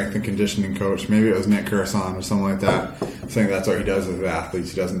famous strength and conditioning coach, maybe it was Nick Curson or something like that, saying that's what he does with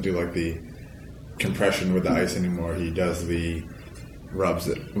athletes. He doesn't do like the compression with the ice anymore. He does the rubs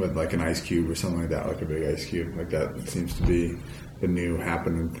it with like an ice cube or something like that, like a big ice cube. Like that seems to be the new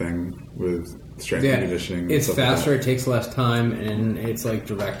happening thing with strength and conditioning. It's faster, it takes less time, and it's like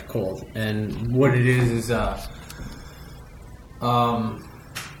direct cold. And what it is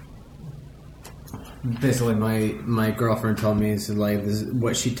basically my girlfriend told me is like this is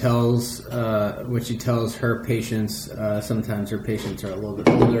what she tells her patients. Sometimes her patients are a little bit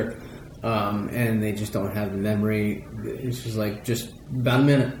older, and they just don't have the memory. It's just like just about a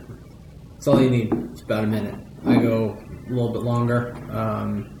minute. That's all you need. It's about a minute. I go a little bit longer,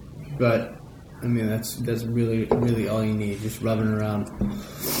 but I mean that's really really all you need. Just rubbing around,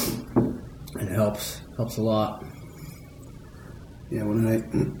 it helps a lot. Yeah,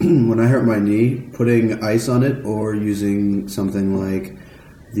 when I hurt my knee, putting ice on it or using something like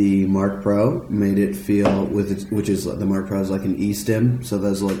the Mark Pro made it feel which is the Mark Pro is like an E-stim, so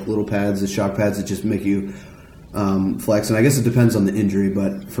those like little pads, the shock pads that just make you flex. And I guess it depends on the injury,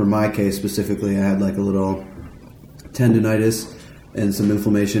 but for my case specifically, I had like a little tendonitis and some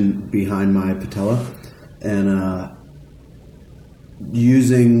inflammation behind my patella, and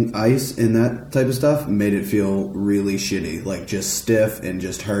using ice and that type of stuff made it feel really shitty, like just stiff and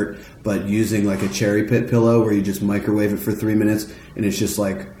just hurt. But using like a cherry pit pillow where you just microwave it for 3 minutes, and it's just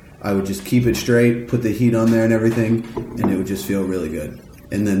like I would just keep it straight, put the heat on there and everything, and it would just feel really good.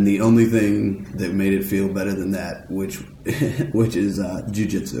 And then the only thing that made it feel better than that, which is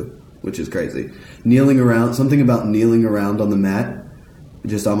jiu-jitsu, which is crazy. Kneeling around, something about kneeling around on the mat,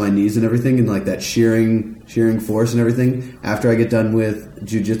 just on my knees and everything, and like that shearing force and everything. After I get done with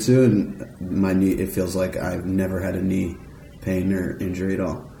jiu-jitsu and my knee, it feels like I've never had a knee pain or injury at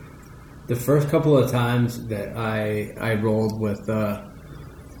all. The first couple of times that I rolled with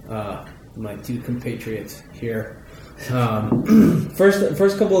my two compatriots here,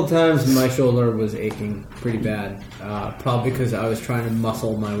 first couple of times my shoulder was aching pretty bad, probably because I was trying to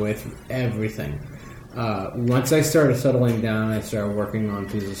muscle my way through everything. Once I started settling down, I started working on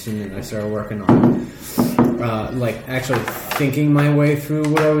position, and I started working on like actually thinking my way through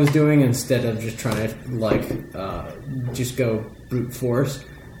what I was doing instead of just trying to like just go brute force.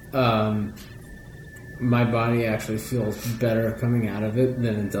 My body actually feels better coming out of it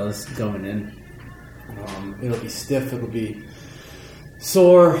than it does going in. It'll be stiff, it'll be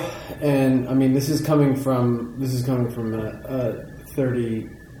sore, and I mean this is coming from a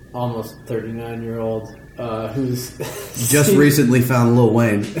almost 39-year-old who's just recently found Lil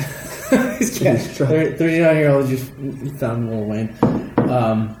Wayne. 39-year-old just found Lil Wayne.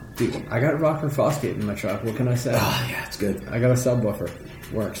 Dude, I got Rocker Fosgate in my truck. What can I say? Oh, yeah, it's good. I got a subwoofer.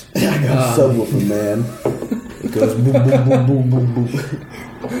 Works. Yeah, I got a subwoofer, man. It goes boom, boom, boom, boom, boom, boom.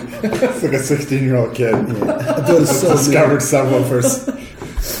 It's like a 16-year-old kid. Yeah. Discovered subwoofers.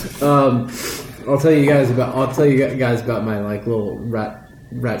 I'll tell you guys about my like little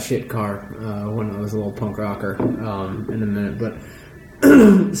rat shit car when I was a little punk rocker in a minute. But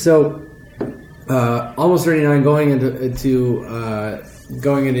so almost 39, going into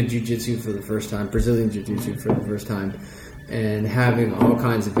going into jiu-jitsu for the first time, Brazilian jiu-jitsu for the first time, and having all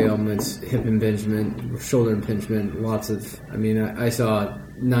kinds of ailments, hip impingement, shoulder impingement, lots of, I saw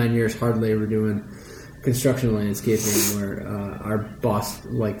 9 years hard labor doing construction landscaping where our boss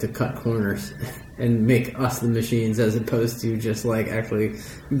liked to cut corners and make us the machines as opposed to just like actually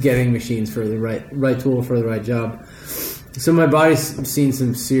getting machines for the right tool for the right job. So my body's seen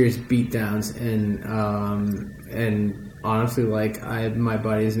some serious beatdowns, and honestly, like my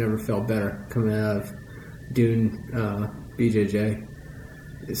body has never felt better coming out of doing BJJ.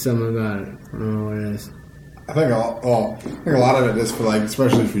 Something about it. I don't know what it is. I think a lot of it is for like,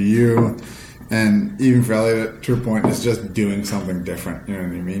 especially for you, and even for Elliot, to your point, is just doing something different. You know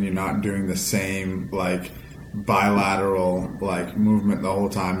what I mean? You're not doing the same like bilateral like movement the whole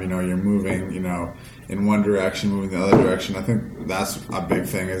time. You know, you're moving, in one direction, moving the other direction. I think that's a big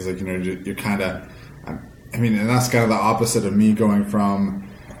thing. Is like, you're kind of, and that's kind of the opposite of me going from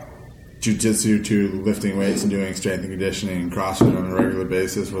jiu-jitsu to lifting weights and doing strength and conditioning and CrossFit on a regular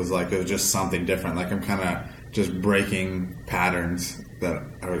basis. Was like, it was just something different. Like, I'm kind of just breaking patterns that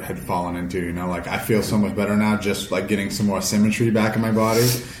I had fallen into, like I feel so much better now, just like getting some more symmetry back in my body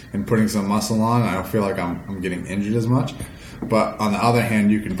and putting some muscle on. I don't feel like I'm getting injured as much. But on the other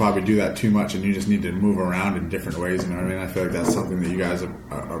hand, you can probably do that too much, and you just need to move around in different ways. You know what I mean? I feel like that's something that you guys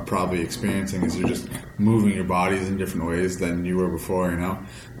are probably experiencing, is you're just moving your bodies in different ways than you were before.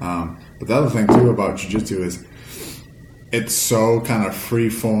 But the other thing too about jiu-jitsu is it's so kind of free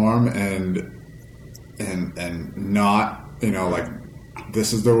form and not, like,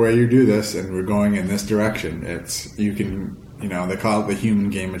 this is the way you do this, and we're going in this direction. You can, they call it the human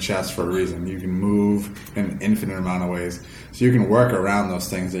game of chess for a reason. You can move in an infinite amount of ways. So you can work around those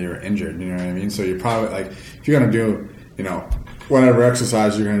things that you're injured, you know what I mean? So you're probably, like, if you're going to do, whatever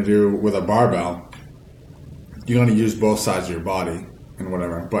exercise you're going to do with a barbell, you're going to use both sides of your body and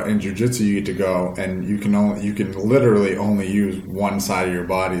whatever. But in jiu-jitsu, you get to go, and you can literally only use one side of your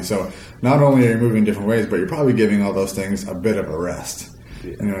body. So not only are you moving different ways, but you're probably giving all those things a bit of a rest.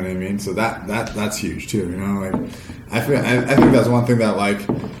 You know what I mean? So that's huge too. Like, I think that's one thing that, like,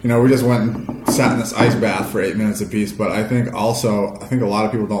 we just went and sat in this ice bath for 8 minutes apiece. But I think a lot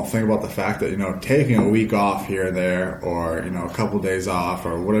of people don't think about the fact that taking a week off here and there, or a couple days off,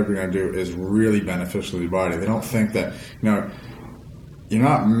 or whatever you're gonna do, is really beneficial to your body. They don't think that you're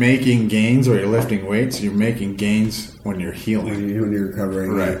not making gains or you're lifting weights. You're making gains when you're healing, when you're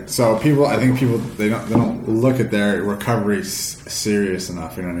recovering. Right. So I think people they don't look at their recovery serious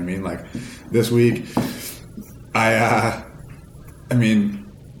enough. You know what I mean? Like this week, I only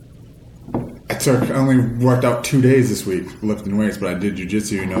worked out 2 days this week lifting weights, but I did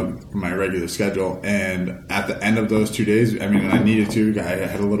jiu-jitsu, my regular schedule. And at the end of those 2 days, and I needed to. I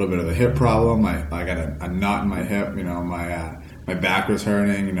had a little bit of a hip problem. I got a knot in my hip. My back was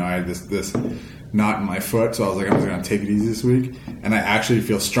hurting. I had this knot in my foot, so I was like, I'm just going to take it easy this week. And I actually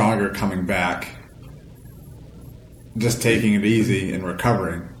feel stronger coming back, just taking it easy and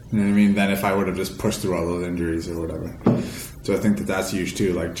recovering. You know what I mean? Than if I would have just pushed through all those injuries or whatever. So I think that's huge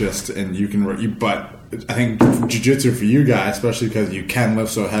too. Like, but I think jiu-jitsu for you guys, especially because you can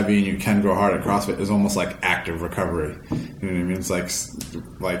lift so heavy and you can go hard at CrossFit, is almost like active recovery. You know what I mean? It's like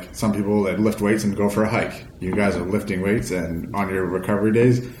some people that lift weights and go for a hike. You guys are lifting weights, and on your recovery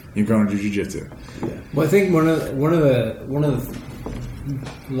days, you go into jiu-jitsu. Yeah. Well, I think one of the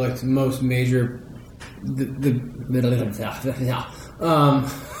like most major remix.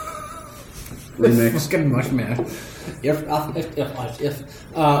 It's getting much mad. If one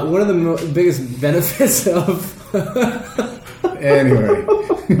of the biggest benefits of Anyway,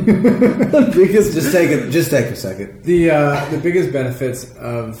 because just take a second. The biggest benefits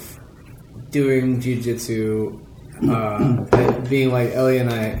of doing jiu-jitsu, being like Ellie and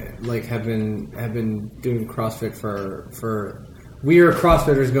I have been doing CrossFit for we are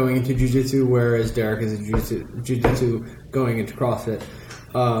CrossFitters going into jiu-jitsu, whereas Derek is a jiu-jitsu going into CrossFit.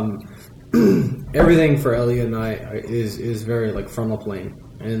 Everything for Ellie and I is very like frontal plane,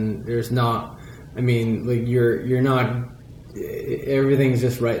 and there's not. You're not. Everything's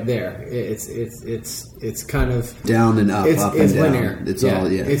just right there. It's kind of down and up. It's and linear. Down. It's all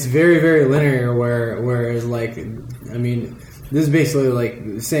It's very, very linear. Whereas like, this is basically like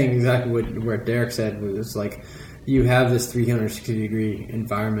saying exactly what Derek said. Was like, you have this 360 degree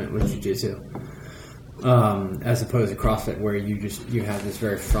environment with jiu-jitsu. As opposed to CrossFit, where you have this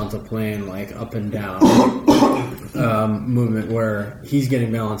very frontal plane, like up and down movement, where he's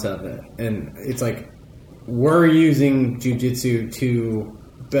getting balance out of it, and it's like we're using jiu-jitsu to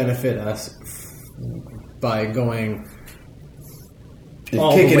benefit us by going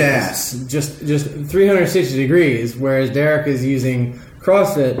kicking ass, just 360 degrees, whereas Derek is using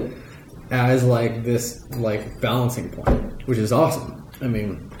CrossFit as like this like balancing point, which is awesome. I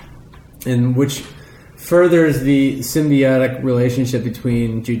mean, and which furthers the symbiotic relationship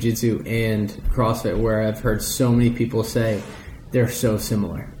between jiu-jitsu and CrossFit, where I've heard so many people say they're so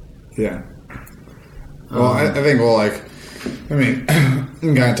similar. Yeah. Well, I think, I mean, we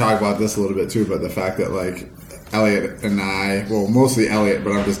can kind of talk about this a little bit too, but the fact that, like, Elliot and I, well, mostly Elliot,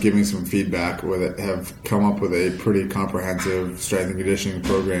 but I'm just giving some feedback with it, have come up with a pretty comprehensive strength and conditioning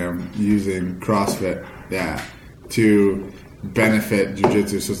program using CrossFit, to benefit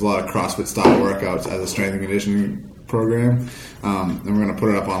jiu-jitsu. So there's a lot of CrossFit-style workouts as a strength and conditioning program. And we're going to put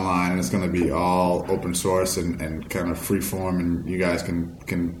it up online, and it's going to be all open source and kind of free form, and you guys can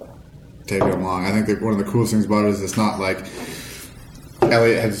take it along. I think that one of the coolest things about it is it's not like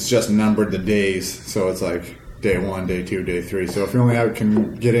Elliot has just numbered the days, so it's like day 1, day 2, day 3. So if you only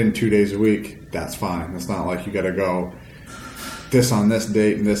can get in 2 days a week, that's fine. It's not like you got to go this on this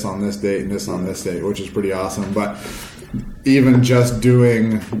date and this on this date and this on this date, which is pretty awesome. But even just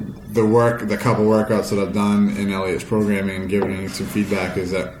doing the couple workouts that I've done in Elliot's programming and giving some feedback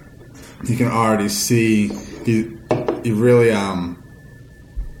is that you can already see he really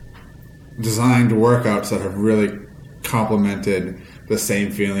designed workouts that have really complemented the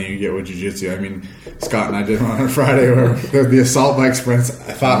same feeling you get with jiu-jitsu. I mean, Scott and I did one on Friday where the assault bike sprints,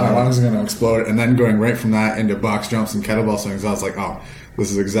 I thought my lungs were going to explode, and then going right from that into box jumps and kettlebell swings, I was like, oh,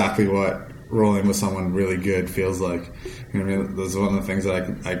 this is exactly what rolling with someone really good feels like. You know what I mean? This is one of the things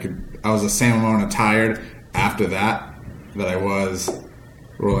that I was the same amount of tired after that I was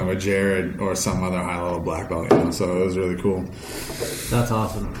rolling with Jared or some other high-level black belt, so it was really cool. That's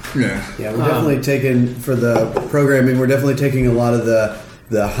awesome. Yeah, we're definitely taking, for the programming, we're definitely taking a lot of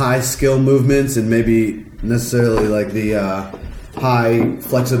the high-skill movements and maybe necessarily like the high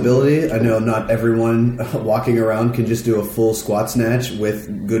flexibility. I know not everyone walking around can just do a full squat snatch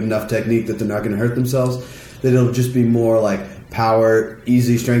with good enough technique that they're not going to hurt themselves. That it'll just be more like power,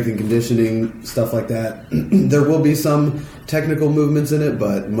 easy strength and conditioning, stuff like that. There will be some technical movements in it,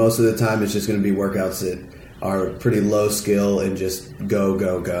 but most of the time it's just going to be workouts that are pretty low skill and just go,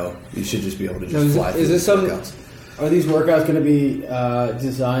 go, go. You should just be able to just fly through these workouts. Are these workouts going to be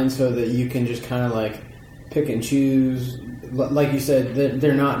designed so that you can just kind of like pick and choose? Like you said,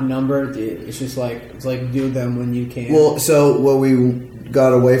 they're not numbered. It's just like do them when you can. Well, so what we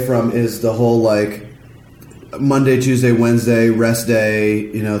got away from is the whole like Monday, Tuesday, Wednesday, rest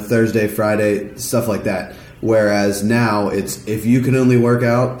day, Thursday, Friday, stuff like that. Whereas now it's if you can only work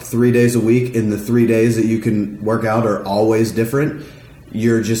out 3 days a week and the 3 days that you can work out are always different,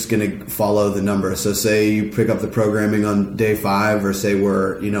 you're just going to follow the number. So say you pick up the programming on day 5 or say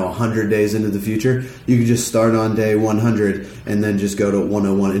we're 100 days into the future, you can just start on day 100 and then just go to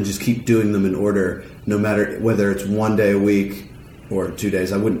 101 and just keep doing them in order, no matter whether it's 1 day a week or 2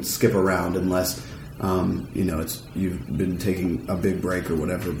 days. I wouldn't skip around unless you've been taking a big break or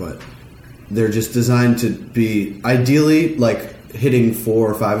whatever, but they're just designed to be ideally like hitting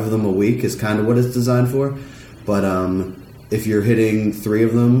 4 or 5 of them a week is kind of what it's designed for. But if you're hitting 3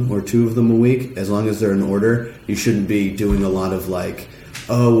 of them or 2 of them a week, as long as they're in order, you shouldn't be doing a lot of like,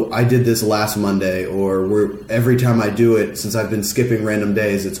 oh, I did this last Monday, or every time I do it, since I've been skipping random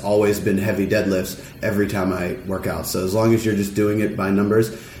days, it's always been heavy deadlifts every time I work out. So as long as you're just doing it by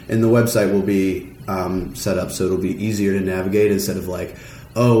numbers, and the website will be set up so it'll be easier to navigate instead of like,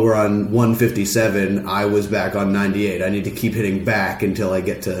 oh, we're on 157, I was back on 98. I need to keep hitting back until I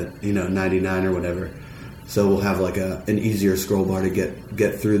get to 99 or whatever. So we'll have like an easier scroll bar to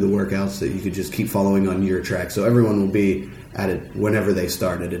get through the workouts that you could just keep following on your track. So everyone will be at it whenever they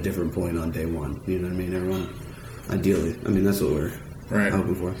start at a different point on day 1. You know what I mean? Everyone, ideally. I mean, that's what we're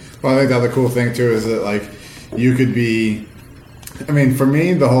hoping for. Well, I think the other cool thing too is that like you could be. I mean, for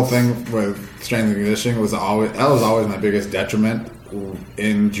me, the whole thing with strength and conditioning was always my biggest detriment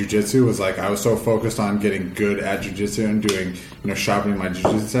in jiu-jitsu. Was like I was so focused on getting good at jiu-jitsu and doing, sharpening my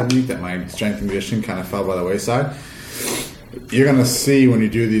jiu-jitsu technique that my strength and conditioning kind of fell by the wayside. You're gonna see when you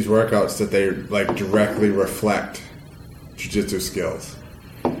do these workouts that they like directly reflect jiu-jitsu skills.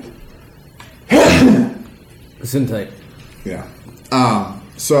 Listen tight. Yeah.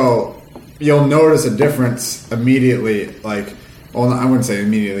 So you'll notice a difference immediately. Like, well, I wouldn't say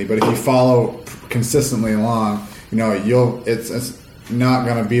immediately, but if you follow consistently along, it's not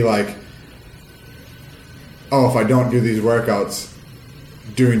going to be like, oh, if I don't do these workouts,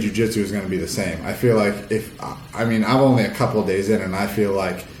 doing jiu-jitsu is going to be the same. I feel like I'm only a couple of days in, and I feel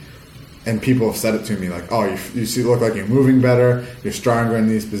like, and people have said it to me, like, oh, you look like you're moving better, you're stronger in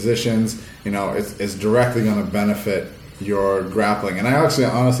these positions, it's directly going to benefit your grappling. And I actually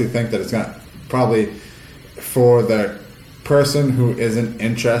honestly think that it's going to probably, for the person who isn't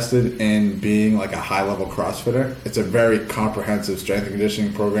interested in being like a high-level CrossFitter, it's a very comprehensive strength and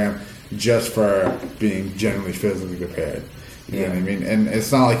conditioning program just for being generally physically prepared. You know what I mean? And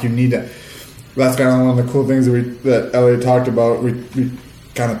it's not like you need to. That's kind of one of the cool things that Elliot talked about. We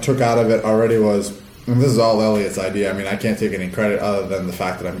kind of took out of it already was, and this is all Elliot's idea. I mean, I can't take any credit other than the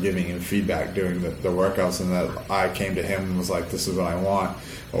fact that I'm giving him feedback during the workouts, and that I came to him and was like, "This is what I want,"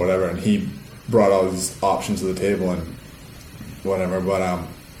 or whatever, and he brought all these options to the table and whatever. But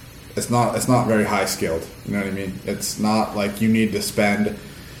it's not very high skilled. You know what I mean? It's not like you need to spend.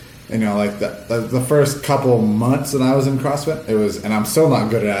 You know, like the first couple months that I was in CrossFit, it was, and I'm still not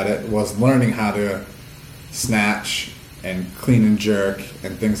good at it, was learning how to snatch and clean and jerk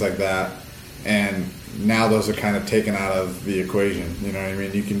and things like that. And now those are kind of taken out of the equation. You know what I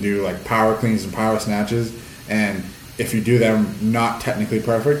mean? You can do like power cleans and power snatches, and if you do them not technically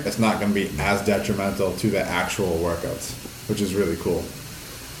perfect, it's not going to be as detrimental to the actual workouts, which is really cool.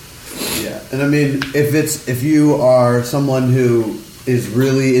 Yeah, and I mean, if you are someone who is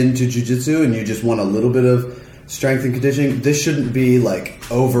really into jiu-jitsu and you just want a little bit of strength and conditioning, this shouldn't be like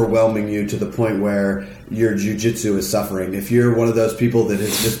overwhelming you to the point where your jiu-jitsu is suffering. If you're one of those people that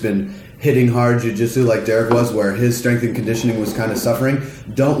has just been hitting hard jiu-jitsu like Derek was, where his strength and conditioning was kind of suffering,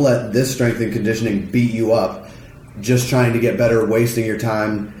 don't let this strength and conditioning beat you up just trying to get better, wasting your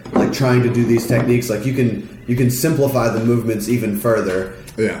time, like trying to do these techniques. Like you can simplify the movements even further.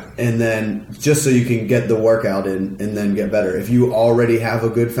 Yeah. And then just so you can get the workout in and then get better. If you already have a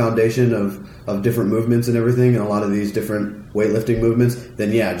good foundation of different movements and everything and a lot of these different weightlifting movements,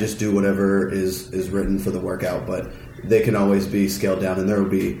 then yeah, just do whatever is written for the workout. But they can always be scaled down, and there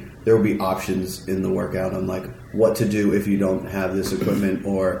will be options in the workout on like what to do if you don't have this equipment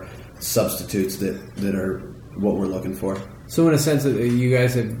or substitutes that are what we're looking for. So in a sense, you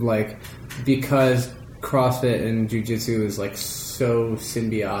guys have like, because CrossFit and Jiu-Jitsu is like so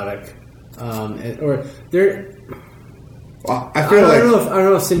symbiotic, or there. Well, I feel I don't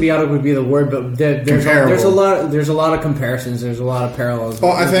know if symbiotic would be the word, but there's a lot of comparisons. There's a lot of parallels.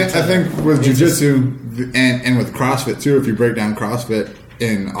 Well, I think with Jiu-Jitsu and with CrossFit too, if you break down CrossFit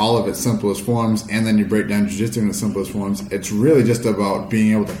in all of its simplest forms, and then you break down Jiu-Jitsu in its simplest forms, it's really just about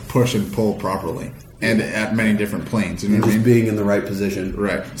being able to push and pull properly. And at many different planes, you know what I mean? Being in the right position,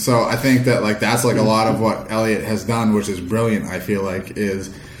 right? So I think that like that's like a lot of what Elliot has done, which is brilliant. I feel like is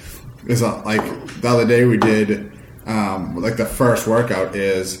like the other day we did like the first workout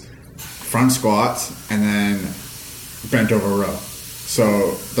is front squats and then bent over row.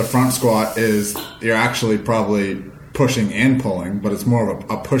 So the front squat is you're actually probably pushing and pulling, but it's more of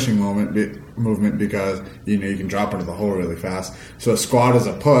a pushing movement because you know you can drop into the hole really fast. So a squat is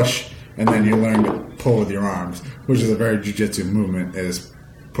a push. And then you learn to pull with your arms, which is a very jiu-jitsu movement, is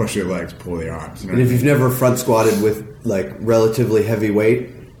push your legs, pull with your arms. You know and if you've never front squatted with like relatively heavy weight,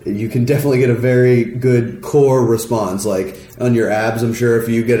 you can definitely get a very good core response. Like on your abs, I'm sure if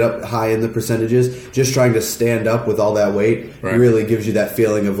you get up high in the percentages, just trying to stand up with all that weight really gives you that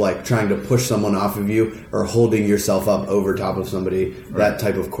feeling of like trying to push someone off of you or holding yourself up over top of somebody. That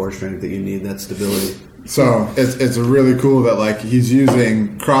type of core strength that you need, that stability. So it's really cool that like he's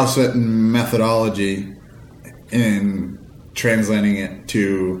using CrossFit methodology in translating it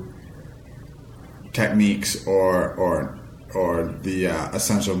to techniques or the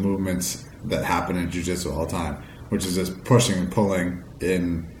essential movements that happen in jiu-jitsu all the time, which is just pushing and pulling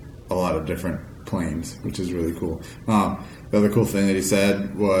in a lot of different planes, which is really cool. The other cool thing that he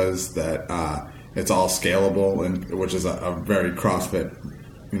said was that it's all scalable, and which is a very CrossFit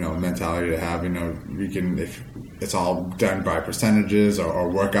mentality to have. You can, if it's all done by percentages or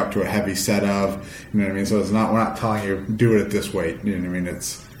work up to a heavy set of, you know what I mean? So we're not telling you do it at this weight, you know what I mean?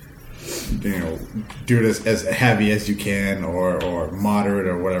 It's, do it as heavy as you can or moderate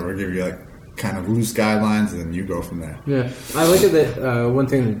or whatever, give you like kind of loose guidelines, and then you go from there. Yeah, I like it that one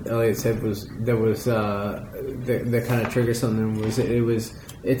thing that Elliot said that kind of triggered something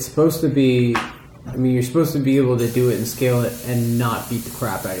it's supposed to be, you're supposed to be able to do it and scale it and not beat the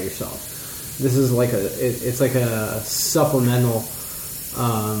crap out of yourself. This is like it's like a supplemental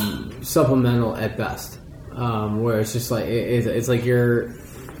at best, where it's just like it's like you're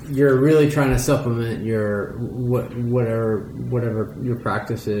really trying to supplement your whatever your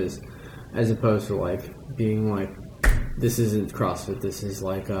practice is, as opposed to like being like, this isn't CrossFit. This is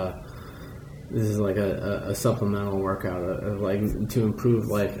like a supplemental workout of like to improve.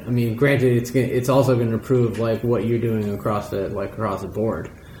 Like, granted, it's also going to improve like what you're doing across the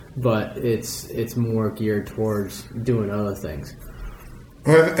board, but it's more geared towards doing other things.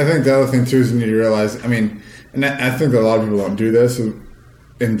 Well, I think the other thing too is you need to realize. And I think that a lot of people don't do this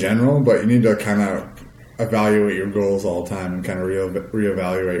in general, but you need to kind of evaluate your goals all the time and kind of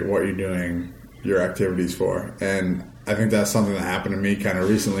reevaluate what you're doing your activities for. And I think that's something that happened to me kind of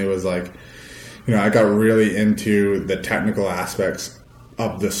recently was like, I got really into the technical aspects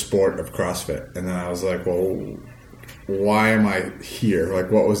of the sport of CrossFit. And then I was like, well, why am I here?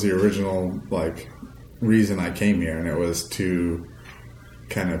 Like, what was the original, reason I came here? And it was to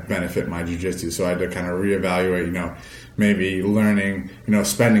kind of benefit my jiu-jitsu. So I had to kind of reevaluate, maybe learning,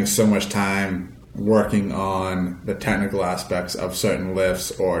 spending so much time working on the technical aspects of certain lifts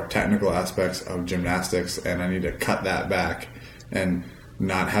or technical aspects of gymnastics, and I need to cut that back and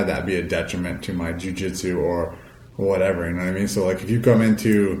not have that be a detriment to my jiu-jitsu or whatever, you know what I mean? So if you come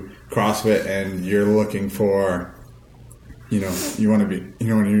into CrossFit and you're looking for, you want to be,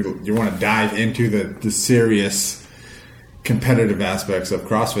 you want to dive into the serious competitive aspects of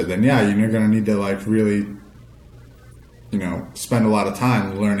CrossFit, then yeah, you're going to need to really, spend a lot of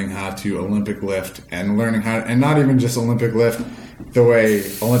time learning how to Olympic lift and learning how, and not even just Olympic lift the way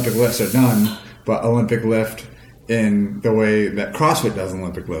Olympic lifts are done, but Olympic lift in the way that CrossFit does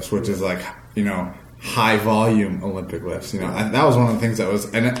Olympic lifts, which is high volume Olympic lifts. That was one of the things that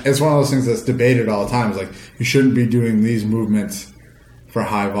was, and it's one of those things that's debated all the time. It's you shouldn't be doing these movements for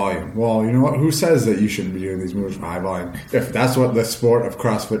high volume. Well, you know what? Who says that you shouldn't be doing these movements for high volume? If that's what the sport of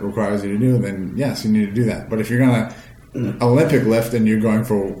CrossFit requires you to do, then yes, you need to do that. But if you're gonna Olympic lift and you're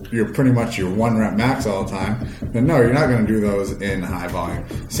pretty much your 1 rep max all the time, then no, you're not going to do those in high volume.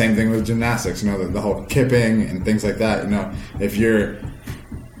 Same thing with gymnastics, the whole kipping and things like that. If you're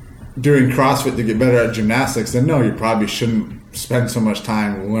doing CrossFit to get better at gymnastics, then no, you probably shouldn't spend so much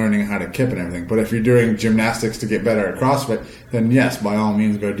time learning how to kip and everything. But if you're doing gymnastics to get better at CrossFit, then yes, by all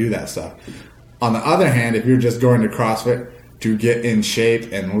means, go do that stuff. On the other hand, if you're just going to CrossFit to get in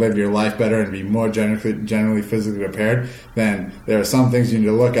shape and live your life better and be more generally physically prepared, then there are some things you need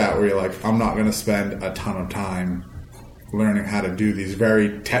to look at where you're I'm not going to spend a ton of time learning how to do these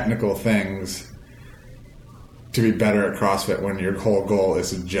very technical things to be better at CrossFit when your whole goal is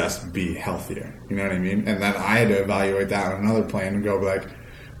to just be healthier. You know what I mean? And then I had to evaluate that on another plane and go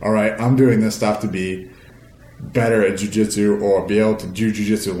all right, I'm doing this stuff to be better at jiu-jitsu or be able to do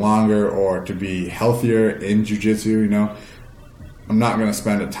jiu-jitsu longer or to be healthier in jiu-jitsu, I'm not going to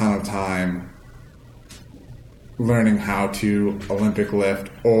spend a ton of time learning how to Olympic lift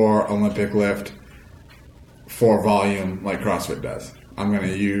or Olympic lift for volume like CrossFit does. I'm going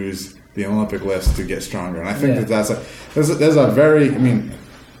to use the Olympic lifts to get stronger. And I think there's a very,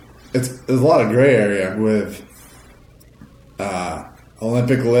 there's a lot of gray area with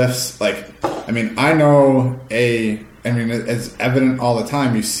Olympic lifts. I know it's evident all the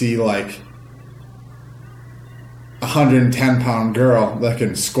time. You see 110-pound girl that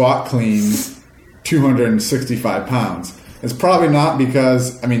can squat clean 265 pounds. It's probably not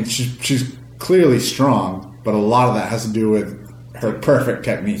because, she's clearly strong, but a lot of that has to do with her perfect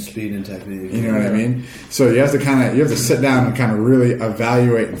technique. Speed and technique. You know what I mean? So you have to sit down and kind of really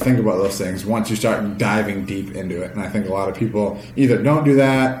evaluate and think about those things once you start diving deep into it. And I think a lot of people either don't do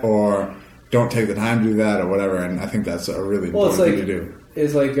that or don't take the time to do that or whatever, and I think that's a really important thing to do.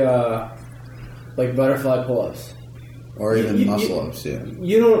 It's like butterfly pull-ups. Or even muscle-ups, yeah.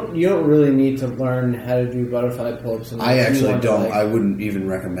 You don't really need to learn how to do butterfly pull-ups. I actually don't. I wouldn't even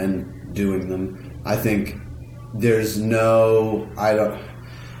recommend doing them. I think there's no...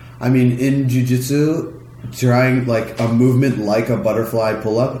 in jiu-jitsu, trying a movement like a butterfly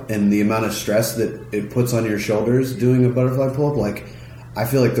pull-up and the amount of stress that it puts on your shoulders doing a butterfly pull-up, I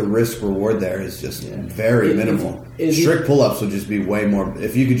feel like the risk-reward there is just very minimal. Strict pull-ups would just be way more...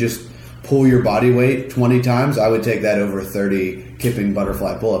 If you could just pull your body weight 20 times, I would take that over 30 kipping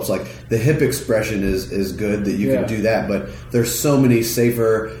butterfly pull-ups. The hip expression is good that you can do that, but there's so many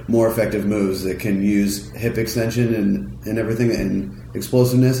safer, more effective moves that can use hip extension and everything and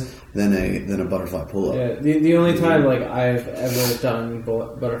explosiveness than a butterfly pull-up. Yeah, the only time I've ever done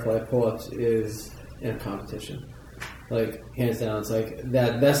butterfly pull-ups is in a competition. Hands down, it's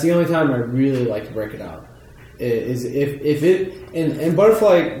that's the only time I really like to break it out. Is if it and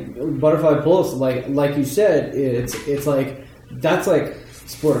butterfly pull-ups like you said, it's that's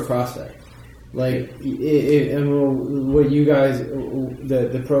sport of CrossFit. And what you guys,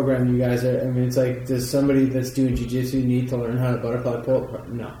 the program you guys are, it's does somebody that's doing jiu-jitsu need to learn how to butterfly pull-up?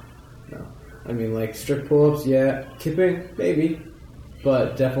 No. Strict pull-ups, yeah. Kipping, maybe.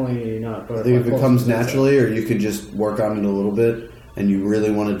 But definitely not butterfly. I think if it comes naturally or you can just work on it a little bit and you really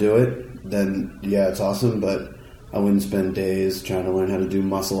want to do it, then yeah, it's awesome, but I wouldn't spend days trying to learn how to do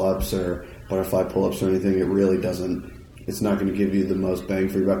muscle-ups or butterfly pull-ups or anything. It really doesn't. It's not going to give you the most bang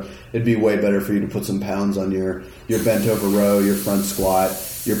for your buck. It'd be way better for you to put some pounds on your bent over row, your front squat,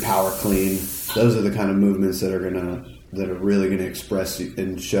 your power clean, those are the kind of movements that are really gonna express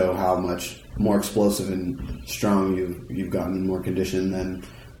and show how much more explosive and strong you've gotten, more conditioned than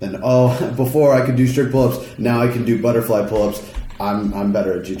before I could do strict pull-ups, now I can do butterfly pull-ups. I'm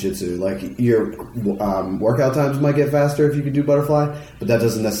better at jiu-jitsu. Like, your workout times might get faster if you can do butterfly, but that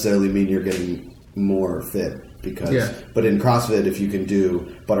doesn't necessarily mean you're getting more fit. But in CrossFit, if you can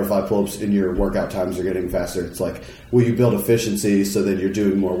do butterfly pull-ups and your workout times are getting faster, it's like, well, you build efficiency so that you're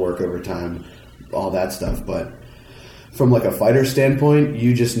doing more work over time, all that stuff. But from like a fighter standpoint,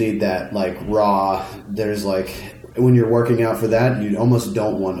 you just need that like raw. There's like, when you're working out for that, you almost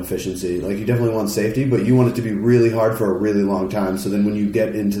don't want efficiency. Like, you definitely want safety, but you want it to be really hard for a really long time. So then when you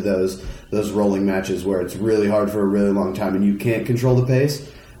get into those rolling matches where it's really hard for a really long time and you can't control the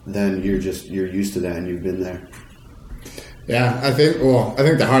pace, then you're used to that and you've been there. Yeah, I think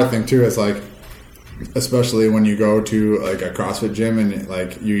the hard thing too is like, especially when you go to like a CrossFit gym and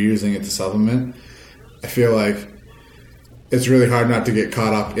like you're using it to supplement, I feel like it's really hard not to get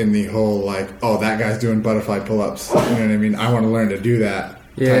caught up in the whole like, oh, that guy's doing butterfly pull-ups. You know what I mean? I want to learn to do that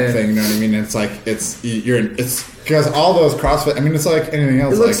type thing. You know what I mean? And it's like it's because all those CrossFit. I mean, it's like anything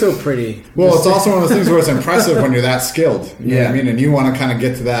else. It looks so pretty. Well, it's also one of those things where it's impressive when you're that skilled. You know what I mean? And you want to kind of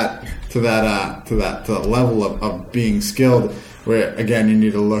get to that level of being skilled. Where again, you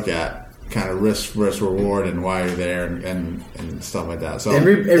need to look at kind of risk reward and why you're there and stuff like that. So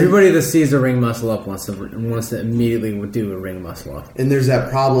everybody that sees a ring muscle up wants to immediately do a ring muscle up. And there's that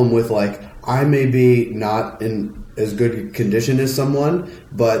problem with like, I may be not in as good condition as someone,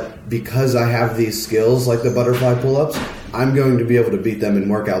 but because I have these skills like the butterfly pull-ups, I'm going to be able to beat them in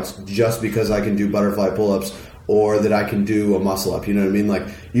workouts just because I can do butterfly pull-ups or that I can do a muscle up. You know what I mean? Like,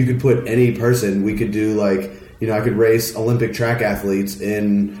 you could put any person, we could do like, you know, I could race Olympic track athletes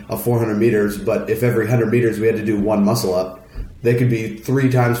in a 400 meters, but if every 100 meters we had to do one muscle up, they could be 3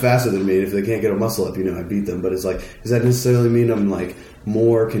 times faster than me. If they can't get a muscle up, you know, I beat them. But it's like, does that necessarily mean I'm like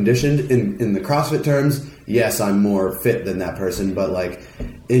more conditioned? In the CrossFit terms, yes, I'm more fit than that person. But like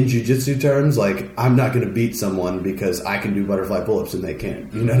in jiu-jitsu terms, like, I'm not going to beat someone because I can do butterfly pull-ups and they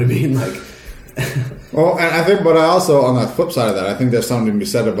can't. You know what I mean? Like, well, and I think, but I also, on the flip side of that, I think there's something to be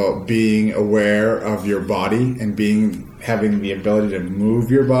said about being aware of your body and having the ability to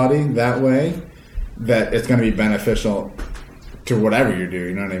move your body that way, that it's going to be beneficial to whatever you do.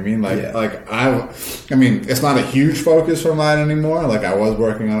 You know what I mean? I mean, it's not a huge focus for mine anymore. Like, I was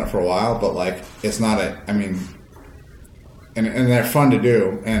working on it for a while, but like, it's not and they're fun to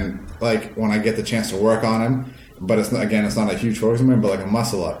do. And like, when I get the chance to work on them, but it's not a huge focus on me, but like a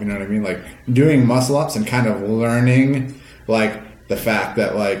muscle up, you know what I mean? Like, doing muscle ups and kind of learning, like, the fact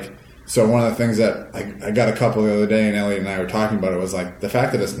that, like, so one of the things that I got a couple the other day, and Elliot and I were talking about it, was like the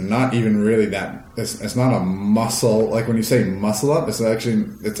fact that it's not even really that, it's not a muscle, like when you say muscle up, it's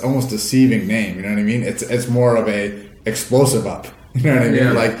almost a deceiving name, you know what I mean? It's more of a explosive up, you know what I mean?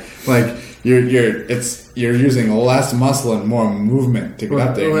 Yeah. Like you're using less muscle and more movement to get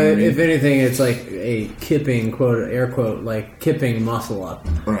up there. Well, if anything, it's like a kipping, quote, air quote, like kipping muscle up.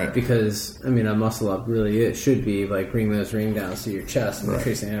 Right. Because, I mean, a muscle up really, it should be like bringing those ring downs to your chest and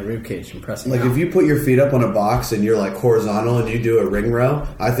increasing that rib cage and pressing like out. If you put your feet up on a box and you're like horizontal and you do a ring row,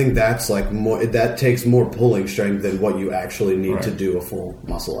 I think that's like more, that takes more pulling strength than what you actually need to do a full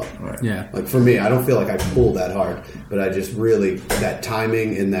muscle up. Right. Yeah. Like, for me, I don't feel like I pull that hard, but I just really, that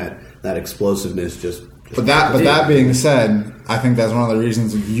timing and that explosiveness just. But that being said, I think that's one of the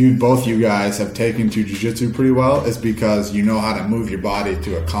reasons both you guys have taken to jiu-jitsu pretty well, is because you know how to move your body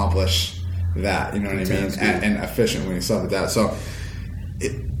to accomplish that. You know what I mean? And efficiently and stuff like that. So,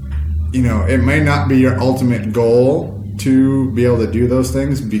 it may not be your ultimate goal to be able to do those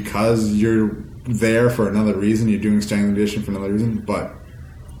things because you're there for another reason. You're doing strength and conditioning for another reason, but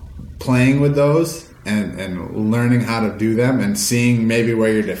playing with those and learning how to do them and seeing maybe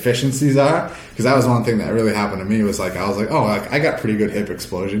where your deficiencies are, because that was one thing that really happened to me, was like, I was like, oh, I got pretty good hip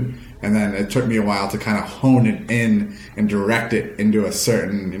explosion, and then it took me a while to kind of hone it in and direct it into a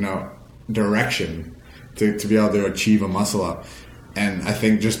certain direction to be able to achieve a muscle up. And I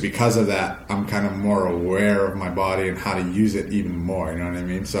think just because of that, I'm kind of more aware of my body and how to use it even more, you know what I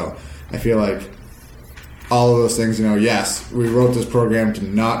mean? So I feel like all of those things, yes, we wrote this program to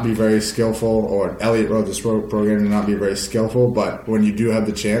not be very skillful, or Elliot wrote this program to not be very skillful, but when you do have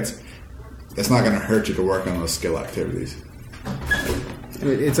the chance, it's not going to hurt you to work on those skill activities.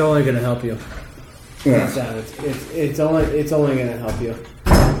 It's only going to help you. Yeah. It's only going to help you.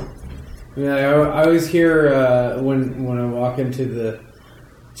 I mean, I always hear when I walk into the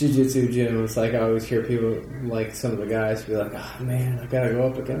jiu-jitsu gym, it's like I always hear people, like some of the guys, be like, oh man, I gotta go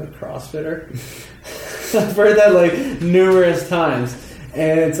up against a CrossFitter. I've heard that like numerous times,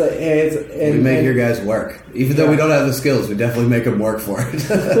 And it's like We make your guys work. Even though we don't have the skills, we definitely make them work for it.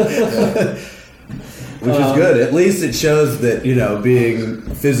 Which is good. At least it shows that, being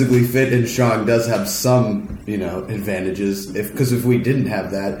physically fit and strong does have some, advantages. Because if we didn't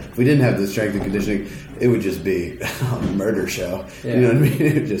have that, if we didn't have the strength and conditioning, it would just be a murder show. Yeah. You know what I mean?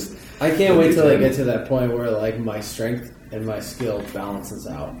 It just... I can't wait till I get to that point where like my strength and my skill balances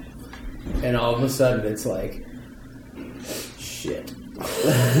out, and all of a sudden it's like, shit. I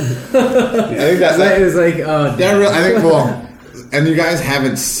think It's like, oh, I think, well, and you guys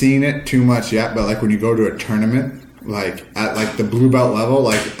haven't seen it too much yet, but like when you go to a tournament, like at like the blue belt level,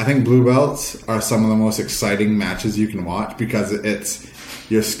 like I think blue belts are some of the most exciting matches you can watch because it's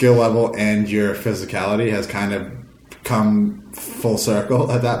your skill level and your physicality has kind of come full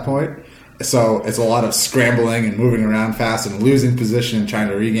circle at that point. So it's a lot of scrambling and moving around fast and losing position and trying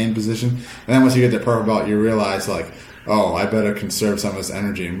to regain position. And then once you get to purple belt, you realize like, oh, I better conserve some of this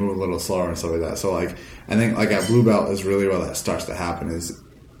energy and move a little slower and stuff like that. So like, I think like at blue belt is really where that starts to happen. Is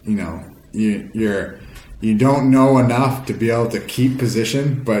you don't know enough to be able to keep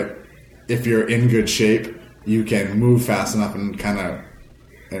position, but if you're in good shape, you can move fast enough and kind of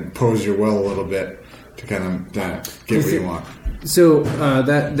impose your will a little bit to kind of get what you want. So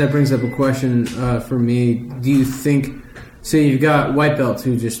that brings up a question for me. Do you think? So you've got white belts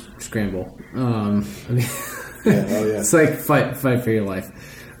who just scramble. It's like fight for your life.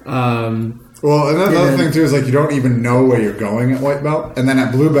 Well, another thing too is like you don't even know where you're going at white belt, and then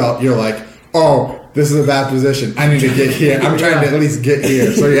at blue belt you're like, oh, this is a bad position. I need to get here. I'm trying to at least get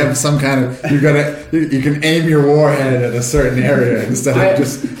here. So you have some kind of you can aim your warhead at a certain area instead of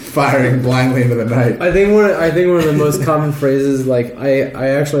just firing blindly into the night. I think one of the most common phrases, like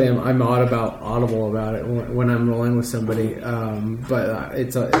I'm audible about it when I'm rolling with somebody, but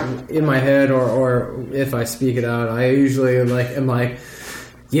it's in my head or if I speak it out, I usually am like,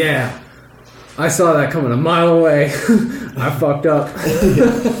 yeah, I saw that coming a mile away. I fucked up.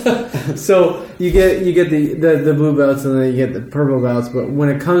 So you get the blue belts and then you get the purple belts, but when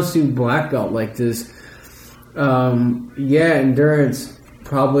it comes to black belt like this, endurance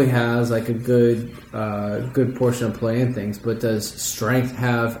probably has like a good portion of play in things, but does strength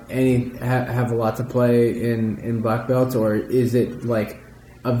have a lot to play in black belts, or is it like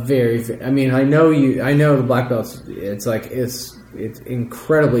a very? I mean, I know the black belts. It's like it's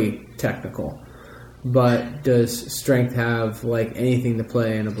incredibly technical, but does strength have like anything to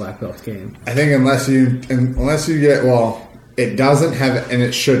play in a black belt game? I think unless you get it doesn't have, and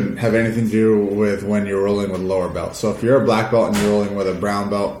it shouldn't have anything to do with when you're rolling with lower belts. So if you're a black belt and you're rolling with a brown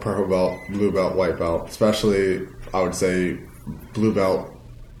belt, purple belt, blue belt, white belt, especially I would say blue belt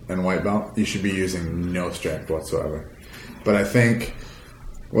and white belt, you should be using no strength whatsoever. But I think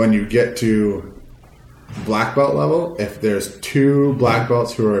when you get to black belt level, if there's two black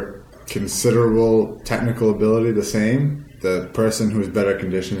belts who are considerable technical ability the same, the person who's better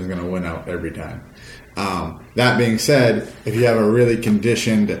conditioned is going to win out every time. That being said, if you have a really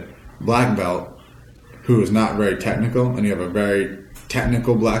conditioned black belt who is not very technical, and you have a very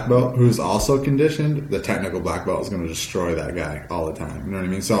technical black belt who's also conditioned, the technical black belt is going to destroy that guy all the time. You know what I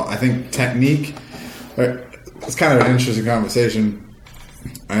mean? So I think technique, it's kind of an interesting conversation.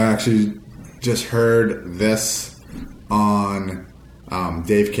 I actually just heard this on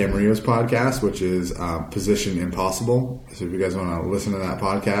Dave Camarillo's podcast, which is Position Impossible. So if you guys want to listen to that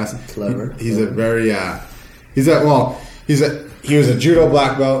podcast, clever. He was a judo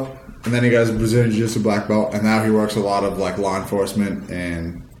black belt, and then he got his Brazilian Jiu-Jitsu black belt, and now he works a lot of like law enforcement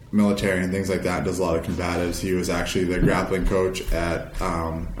and military and things like that. Does a lot of combatives. He was actually the grappling coach at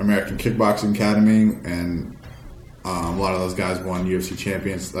American Kickboxing Academy, and a lot of those guys won UFC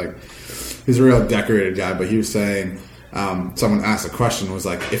champions. Like, he's a real decorated guy. But he was saying, someone asked a question, was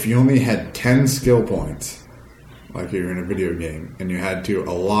like, if you only had 10 skill points, like you're in a video game, and you had to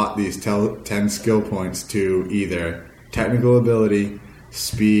allot these 10 skill points to either technical ability,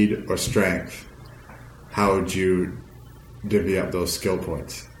 speed, or strength, how would you divvy up those skill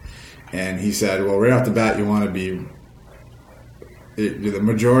points? And he said, well, right off the bat, you want to be, the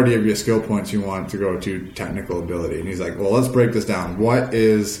majority of your skill points you want to go to technical ability. And he's like, well, let's break this down. What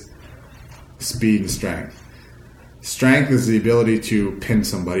is speed and strength? Strength is the ability to pin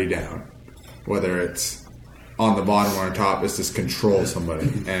somebody down, whether it's on the bottom or on top, is to control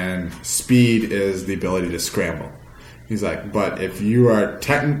somebody. And speed is the ability to scramble. He's like, but if you are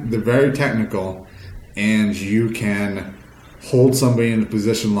very technical and you can hold somebody in a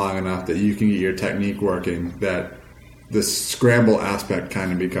position long enough that you can get your technique working, that the scramble aspect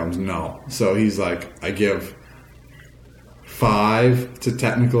kind of becomes null. So he's like, I give 5 to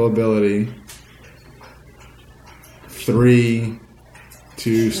technical ability, 3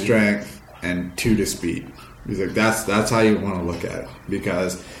 2 strength, and 2 to speed. He's like, that's how you want to look at it,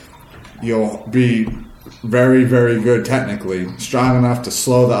 because you'll be very, very good technically, strong enough to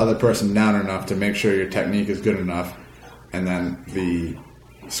slow the other person down enough to make sure your technique is good enough, and then the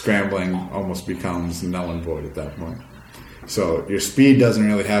scrambling almost becomes null and void at that point. So your speed doesn't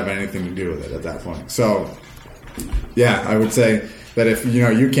really have anything to do with it at that point. So yeah, I would say that if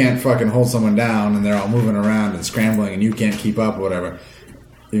you can't fucking hold someone down and they're all moving around and scrambling and you can't keep up or whatever,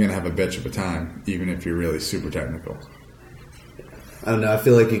 you're gonna have a bitch of a time, even if you're really super technical. I don't know. I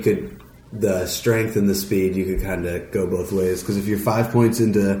feel like the strength and the speed, you could kind of go both ways. Because if you're 5 points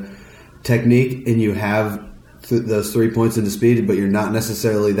into technique and you have those 3 points into speed, but you're not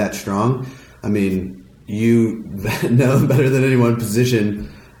necessarily that strong, I mean, you know better than anyone position.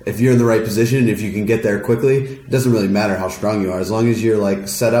 If you're in the right position, if you can get there quickly, it doesn't really matter how strong you are. As long as you're like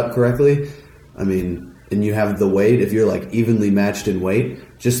set up correctly, I mean, and you have the weight, if you're like evenly matched in weight,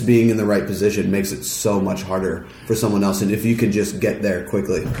 just being in the right position makes it so much harder for someone else. And if you can just get there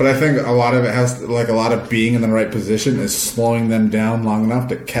quickly. But I think a lot of it has, like, a lot of being in the right position is slowing them down long enough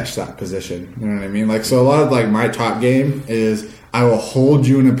to catch that position. You know what I mean? Like, so a lot of like my top game is I will hold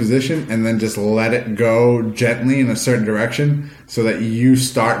you in a position and then just let it go gently in a certain direction so that you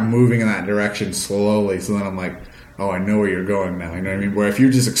start moving in that direction slowly. So then I'm like, oh, I know where you're going now. You know what I mean? Where if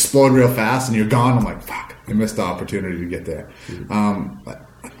you just explode real fast and you're gone, I'm like, fuck, I missed the opportunity to get there.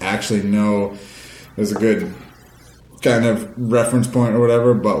 I actually know there's a good kind of reference point or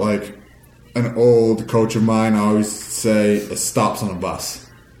whatever, but like an old coach of mine always say it stops on a bus.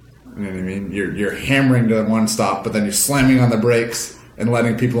 You know what I mean? You're hammering to one stop, but then you're slamming on the brakes and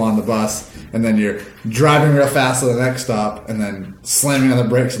letting people on the bus, and then you're driving real fast to the next stop and then slamming on the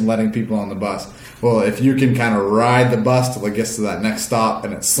brakes and letting people on the bus. Well, if you can kind of ride the bus till it gets to that next stop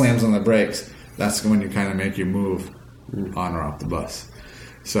and it slams on the brakes, that's when you kind of make your move on or off the bus.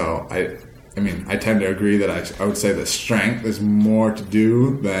 So I mean, I tend to agree that I would say that strength is more to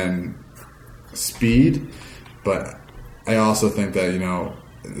do than speed, but I also think that,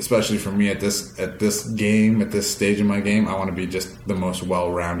 especially for me at this game, at this stage of my game, I want to be just the most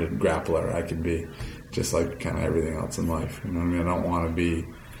well-rounded grappler I can be, just like kind of everything else in life. You know what I mean? I don't want to be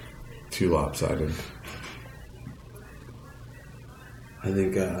too lopsided. I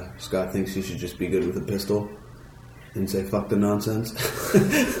think Scott thinks you should just be good with a pistol and say fuck the nonsense.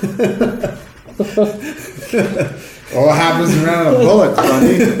 Well, what happens when you run out of bullets,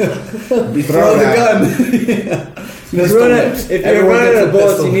 buddy? Throw the gun. If you're running out of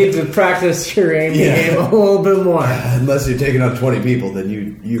bullets, you need to practice your aim game a little bit more. Unless you're taking on 20 people, then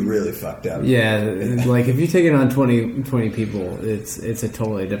you really fucked up. Yeah, like if you take it on 20 people, it's a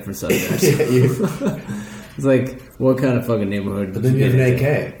totally different subject. It's like, what kind of fucking neighborhood? But then you have an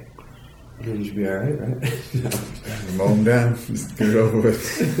AK. Then you should be alright, right? No. Mow him down. Just get it over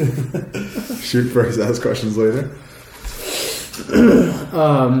with. Shoot first, ask questions later.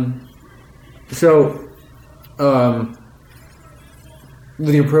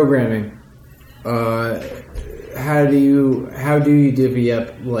 With your programming, how do you divvy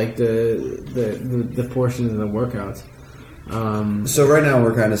up like the portions of the workouts? So right now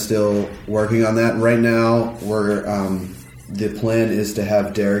we're kind of still working on that. Right now we're the plan is to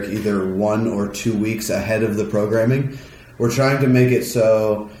have Derek either 1 or 2 weeks ahead of the programming. We're trying to make it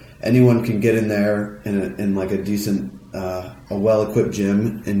so anyone can get in there in like a decent, a well-equipped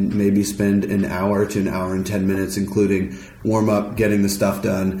gym and maybe spend an hour to an hour and 10 minutes, including warm up, getting the stuff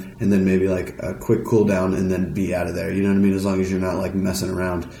done, and then maybe like a quick cool down and then be out of there. You know what I mean? As long as you're not like messing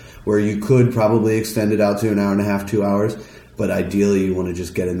around. Where you could probably extend it out to an hour and a half, 2 hours, but ideally you want to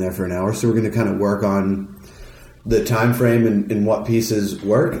just get in there for an hour. So we're going to kind of work on the time frame and what pieces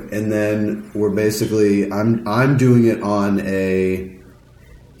work, and then we're basically I'm doing it on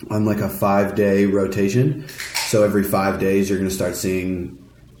like a 5-day rotation. So every 5 days you're going to start seeing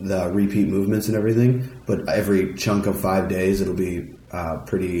the repeat movements and everything, but every chunk of 5 days it'll be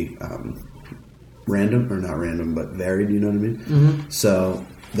pretty random, or not random, but varied. You know what I mean? Mm-hmm. So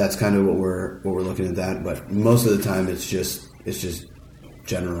that's kind of what we're looking at that. But most of the time it's just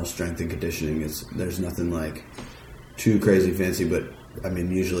general strength and conditioning. There's nothing like too crazy fancy, but I mean,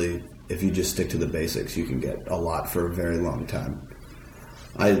 usually if you just stick to the basics, you can get a lot for a very long time.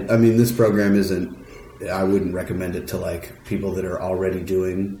 I mean, this program I wouldn't recommend it to like people that are already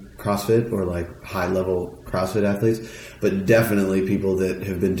doing CrossFit or like high level CrossFit athletes, but definitely people that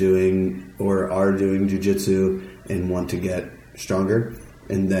have been doing or are doing jiu-jitsu and want to get stronger,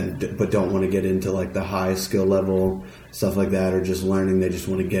 but don't want to get into like the high skill level stuff like that, or just learning. They just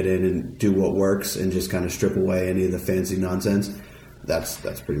want to get in and do what works and just kind of strip away any of the fancy nonsense. That's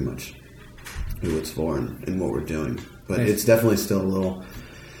pretty much who it's for and what we're doing. But it's definitely still a little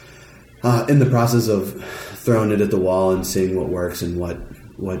in the process of throwing it at the wall and seeing what works and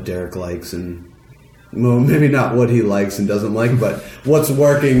what Derek likes and. Well, maybe not what he likes and doesn't like, but what's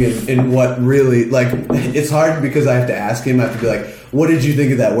working and what really, like, it's hard because I have to ask him. I have to be like, what did you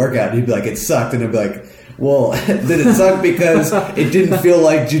think of that workout? And he'd be like, it sucked. And I'd be like, well, did it suck because it didn't feel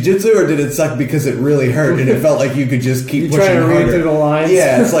like jiu-jitsu, or did it suck because it really hurt and it felt like you could just keep pushing harder? You're trying to read through the lines?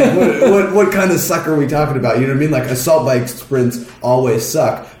 Yeah, it's like, what kind of suck are we talking about? You know what I mean? Like, assault bike sprints always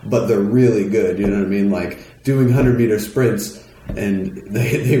suck, but they're really good. You know what I mean? Like, doing 100-meter sprints, and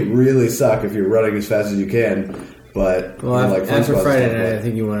they really suck if you're running as fast as you can. But after Friday night, I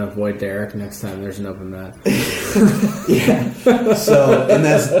think you want to avoid Derek next time there's an open mat. Yeah. So and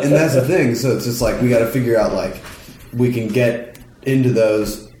that's the thing. So it's just like we got to figure out like we can get into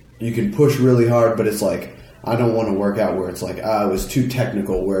those. You can push really hard, but it's like I don't want to work out where it's like it was too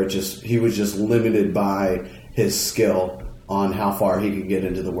technical. Where he was just limited by his skill on how far he could get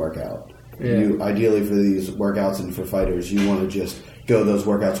into the workout. Yeah. You ideally for these workouts and for fighters, you want to just go those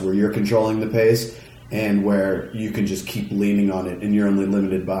workouts where you're controlling the pace and where you can just keep leaning on it, and you're only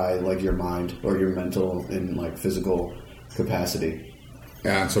limited by like your mind or your mental and like physical capacity.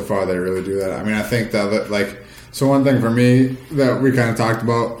 Yeah, and so far they really do that. I mean, I think that like so one thing for me that we kind of talked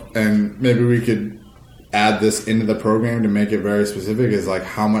about, and maybe we could add this into the program to make it very specific, is like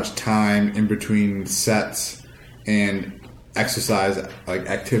how much time in between sets and exercise like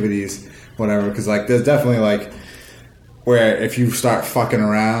activities. Whatever, because like there's definitely like where if you start fucking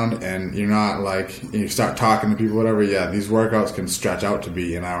around and you're not like you start talking to people, whatever. Yeah, these workouts can stretch out to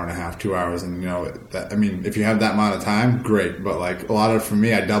be an hour and a half, 2 hours, and you know that. I mean, if you have that amount of time, great. But like a lot of for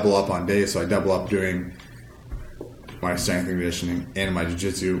me, I double up on days, so I double up doing my strength and conditioning and my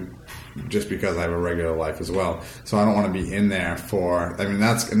jiu-jitsu just because I have a regular life as well. So I don't want to be in there for. I mean,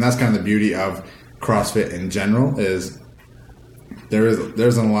 that's kind of the beauty of CrossFit in general is.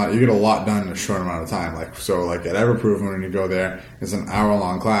 There's a lot. You get a lot done in a short amount of time. Like so, like at Everproven, when you go there, it's an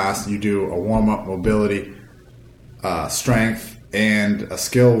hour-long class. You do a warm-up, mobility, strength, and a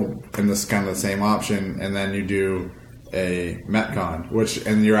skill in this kind of the same option, and then you do a Metcon,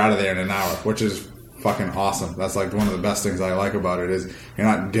 and you're out of there in an hour, which is fucking awesome. That's like one of the best things I like about it is you're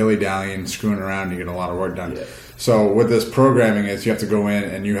not dilly-dallying, screwing around. You get a lot of work done. Yeah. So with this programming, is you have to go in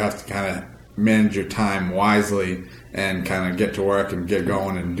and you have to kind of manage your time wisely and kind of get to work and get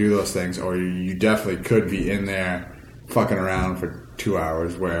going and do those things, or you definitely could be in there fucking around for 2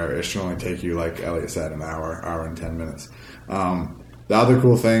 hours where it should only take you, like Elliot said, an hour and 10 minutes. The other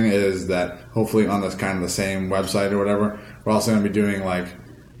cool thing is that hopefully on this kind of the same website or whatever, we're also going to be doing like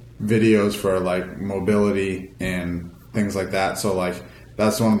videos for like mobility and things like that. So like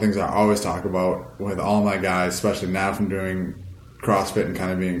that's one of the things I always talk about with all my guys, especially now from doing CrossFit and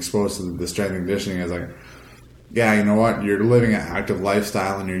kind of being exposed to the strength and conditioning is like, yeah, you know what? You're living an active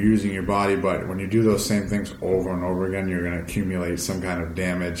lifestyle and you're using your body, but when you do those same things over and over again, you're going to accumulate some kind of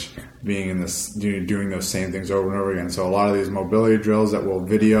damage being in this, doing those same things over and over again. So a lot of these mobility drills that we'll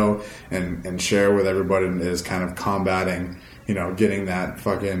video and share with everybody is kind of combating, you know, getting that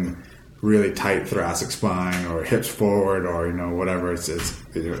fucking really tight thoracic spine or hips forward or, you know, whatever it's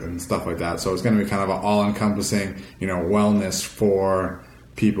and stuff like that. So it's going to be kind of an all-encompassing, you know, wellness for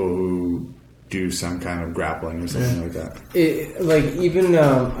people who do some kind of grappling or something like that.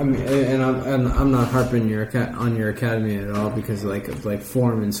 I mean, and I'm not harping on your academy at all because like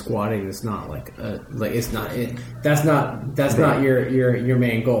form and squatting is not that's not your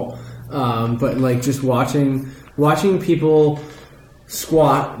main goal. But like just watching people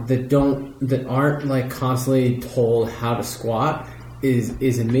squat that aren't like constantly told how to squat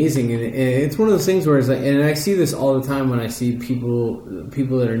is amazing, and it's one of those things where it's like, and I see this all the time when I see people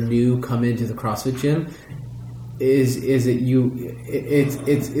that are new come into the CrossFit gym. It's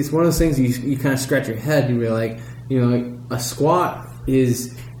one of those things you kind of scratch your head and you're like, you know, like a squat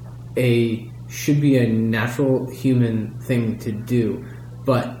should be a natural human thing to do,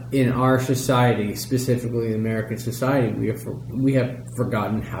 but in our society, specifically the American society, we have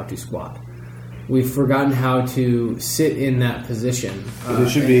forgotten how to squat. We've forgotten how to sit in that position.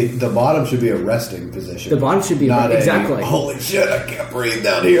 The bottom should be a resting position. The bottom should be not exactly. Holy shit! I can't breathe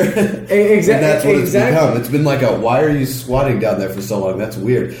down here. Exactly. And that's what it's become. It's been like why are you squatting down there for so long? That's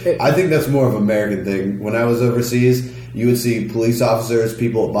weird. I think that's more of an American thing. When I was overseas, you would see police officers,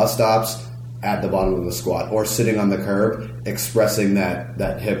 people at bus stops at the bottom of a squat or sitting on the curb, expressing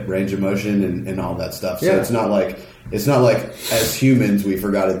that hip range of motion and all that stuff. So it's not like as humans we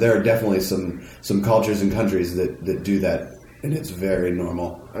forgot it. There are definitely some cultures and countries that do that, and it's very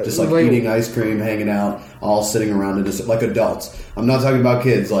normal. Just like eating ice cream, hanging out, all sitting around and just like adults. I'm not talking about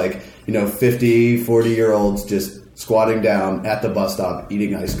kids. Like 50, 40-year-olds just squatting down at the bus stop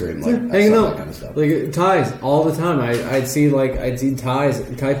eating ice cream, like hanging that out, kind of stuff. like Thais all the time. I'd see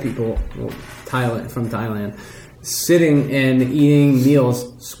Thai people, from Thailand, sitting and eating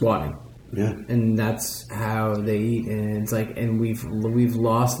meals squatting. Yeah, And that's how they eat, and it's like, and we've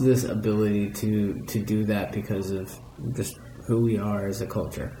lost this ability to do that because of just who we are as a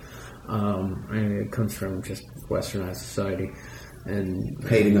culture. And it comes from just westernized society and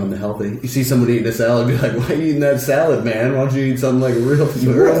hating on the healthy. You see somebody eating a salad, be like, "Why are you eating that salad, man? Why don't you eat something like real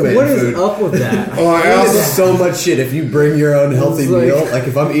man what is food?" up with that? Oh, I also There's so much shit. If you bring your own healthy It's like- meal, like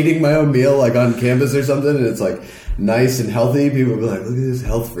if I'm eating my own meal, like on campus or something, and it's like nice and healthy, people will be like, "Look at this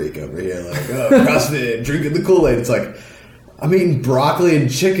health freak over here, like CrossFit, drinking the Kool-Aid." It's like, I'm eating broccoli and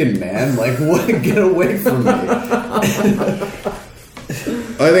chicken, man. Like, what? Get away from me.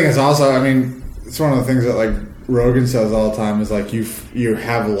 I think it's also, it's one of the things that like Rogan says all the time is like you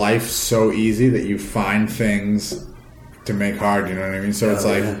have life so easy that you find things to make hard, you know what I mean? So it's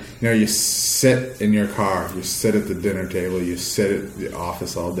like, you sit in your car, you sit at the dinner table, you sit at the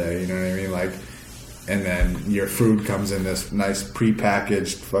office all day, you know what I mean? Like, and then your food comes in this nice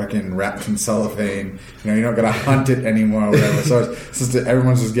prepackaged fucking wrapped in cellophane. You're not gonna hunt it anymore or whatever. So it's just that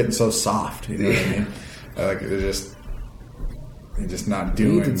everyone's just getting so soft, you know what I mean? Like they're just not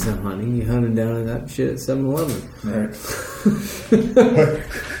doing. You did some honey. You hunted down at that shit at 7-Eleven. Right.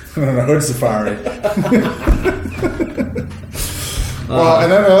 On a hood safari.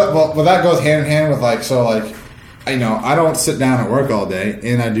 Well, that goes hand in hand with I don't sit down and work all day,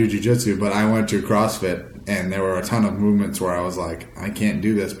 and I do jiu-jitsu, but I went to CrossFit, and there were a ton of movements where I was like, I can't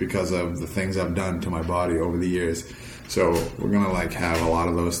do this because of the things I've done to my body over the years. So we're gonna have a lot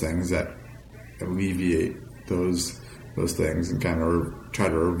of those things that alleviate those things and kind of try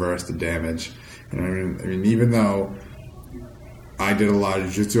to reverse the damage. And I mean, even though I did a lot of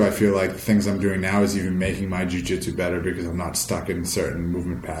jiu-jitsu, I feel like the things I'm doing now is even making my jiu-jitsu better because I'm not stuck in certain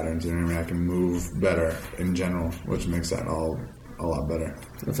movement patterns. You know what I mean? I can move better in general, which makes that all a lot better.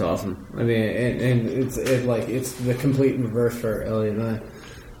 That's awesome. I mean, and it's the complete reverse for Elliot and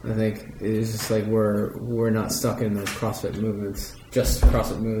I think it's just like we're not stuck in those CrossFit movements, just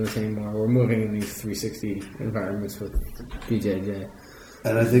CrossFit movements anymore. We're moving in these 360 environments with BJJ.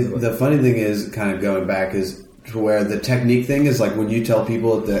 And I think the funny thing is, kind of going back, is to where the technique thing is like when you tell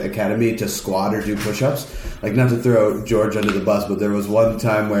people at the academy to squat or do push-ups, like not to throw George under the bus, but there was one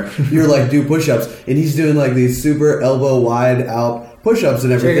time where you're like, do push-ups, and he's doing like these super elbow wide out push-ups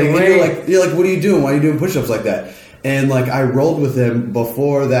and everything, and you're like, what are you doing? Why are you doing push-ups like that? And like I rolled with him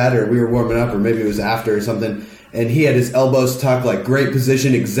before that, or we were warming up, or maybe it was after or something, and he had his elbows tucked, like great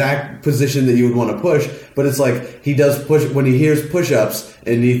position, exact position that you would want to push. But it's like he does push when he hears push-ups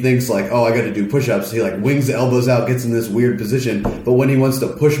and he thinks like, oh, I got to do push-ups. He like wings the elbows out, gets in this weird position. But when he wants to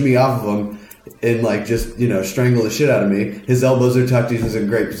push me off of him and like just strangle the shit out of me, his elbows are tucked. He's in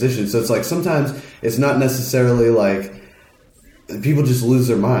great position. So it's like sometimes it's not necessarily like people just lose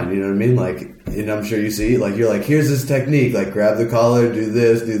their mind. You know what I mean? Like, and I'm sure you see like you're like, here's this technique, like grab the collar, do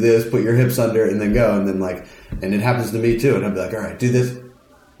this, put your hips under, and then go, and then like. And it happens to me too, and I'd be like, all right, do this,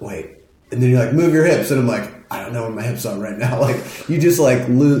 wait. And then you're like, move your hips, and I'm like, I don't know where my hips are right now. Like, you just like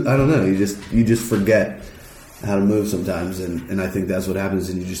lose, I don't know, you just forget how to move sometimes, and I think that's what happens,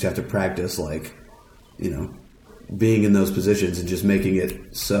 and you just have to practice, like, being in those positions and just making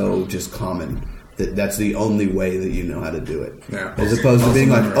it so just common that that's the only way that you know how to do it. Yeah. As opposed to being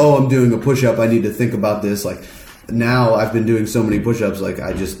like, oh, I'm doing a push-up, I need to think about this. Like, now I've been doing so many push-ups, like,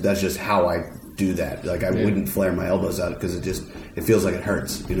 that's just how I do that. Like I wouldn't flare my elbows out because it feels like it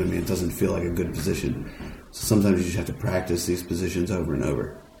hurts. You know what I mean? It doesn't feel like a good position. So sometimes you just have to practice these positions over and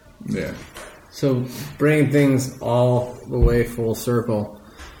over. Yeah. So bringing things all the way full circle.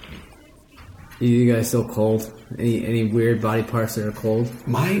 You guys still cold? Any weird body parts that are cold?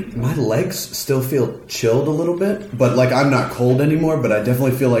 My legs still feel chilled a little bit, but like I'm not cold anymore. But I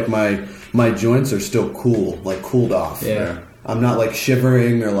definitely feel like my joints are still cool, like cooled off. Yeah. I'm not like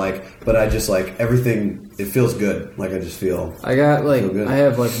shivering or like, but I just like everything. It feels good. Like I just feel. I got like good. I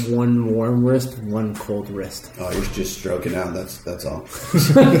have like one warm wrist, one cold wrist. Oh, you're just stroking out. That's all.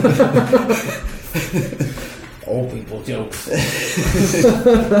 Old people jokes.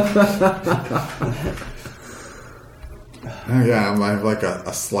 Yeah, I have like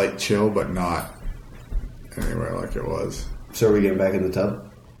a slight chill, but not anywhere like it was. So are we getting back in the tub?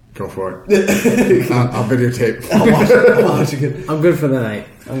 Go for it. I'll videotape. I'll watch again. I'm good for the night.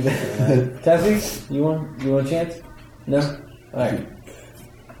 Tessie, you want a chance? No? Alright.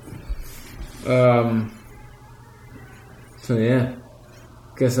 So yeah.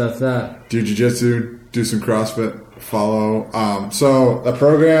 Guess that's that. Do jiu-jitsu, do some CrossFit. follow. So the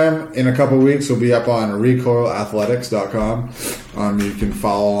program in a couple weeks will be up on recoilathletics.com. You can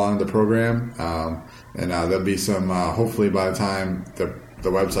follow along the program, and there'll be some. Hopefully, by the time the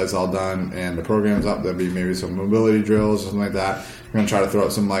website's all done and the program's up, there'll be maybe some mobility drills or something like that. We're gonna try to throw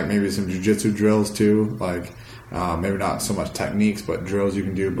out some maybe some jiu-jitsu drills too, maybe not so much techniques, but drills you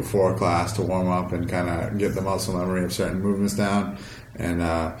can do before class to warm up and kind of get the muscle memory of certain movements down. And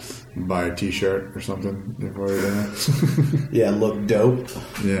buy a t-shirt or something before you're there. Yeah, look dope.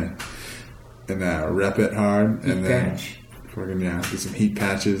 Yeah. And rep it hard. And then Patch. fucking, get some heat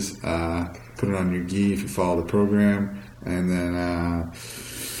patches. Put it on your gi if you follow the program. And then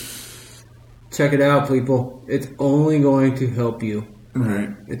Check it out, people. It's only going to help you. right.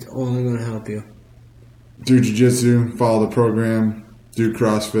 It's only going to help you. Do jiu-jitsu, follow the program, do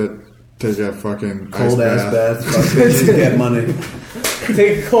CrossFit, take a fucking Cold ice ass bath. bath. Fuck bitches, get money.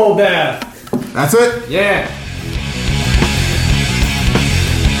 Take a cold bath. That's it? Yeah.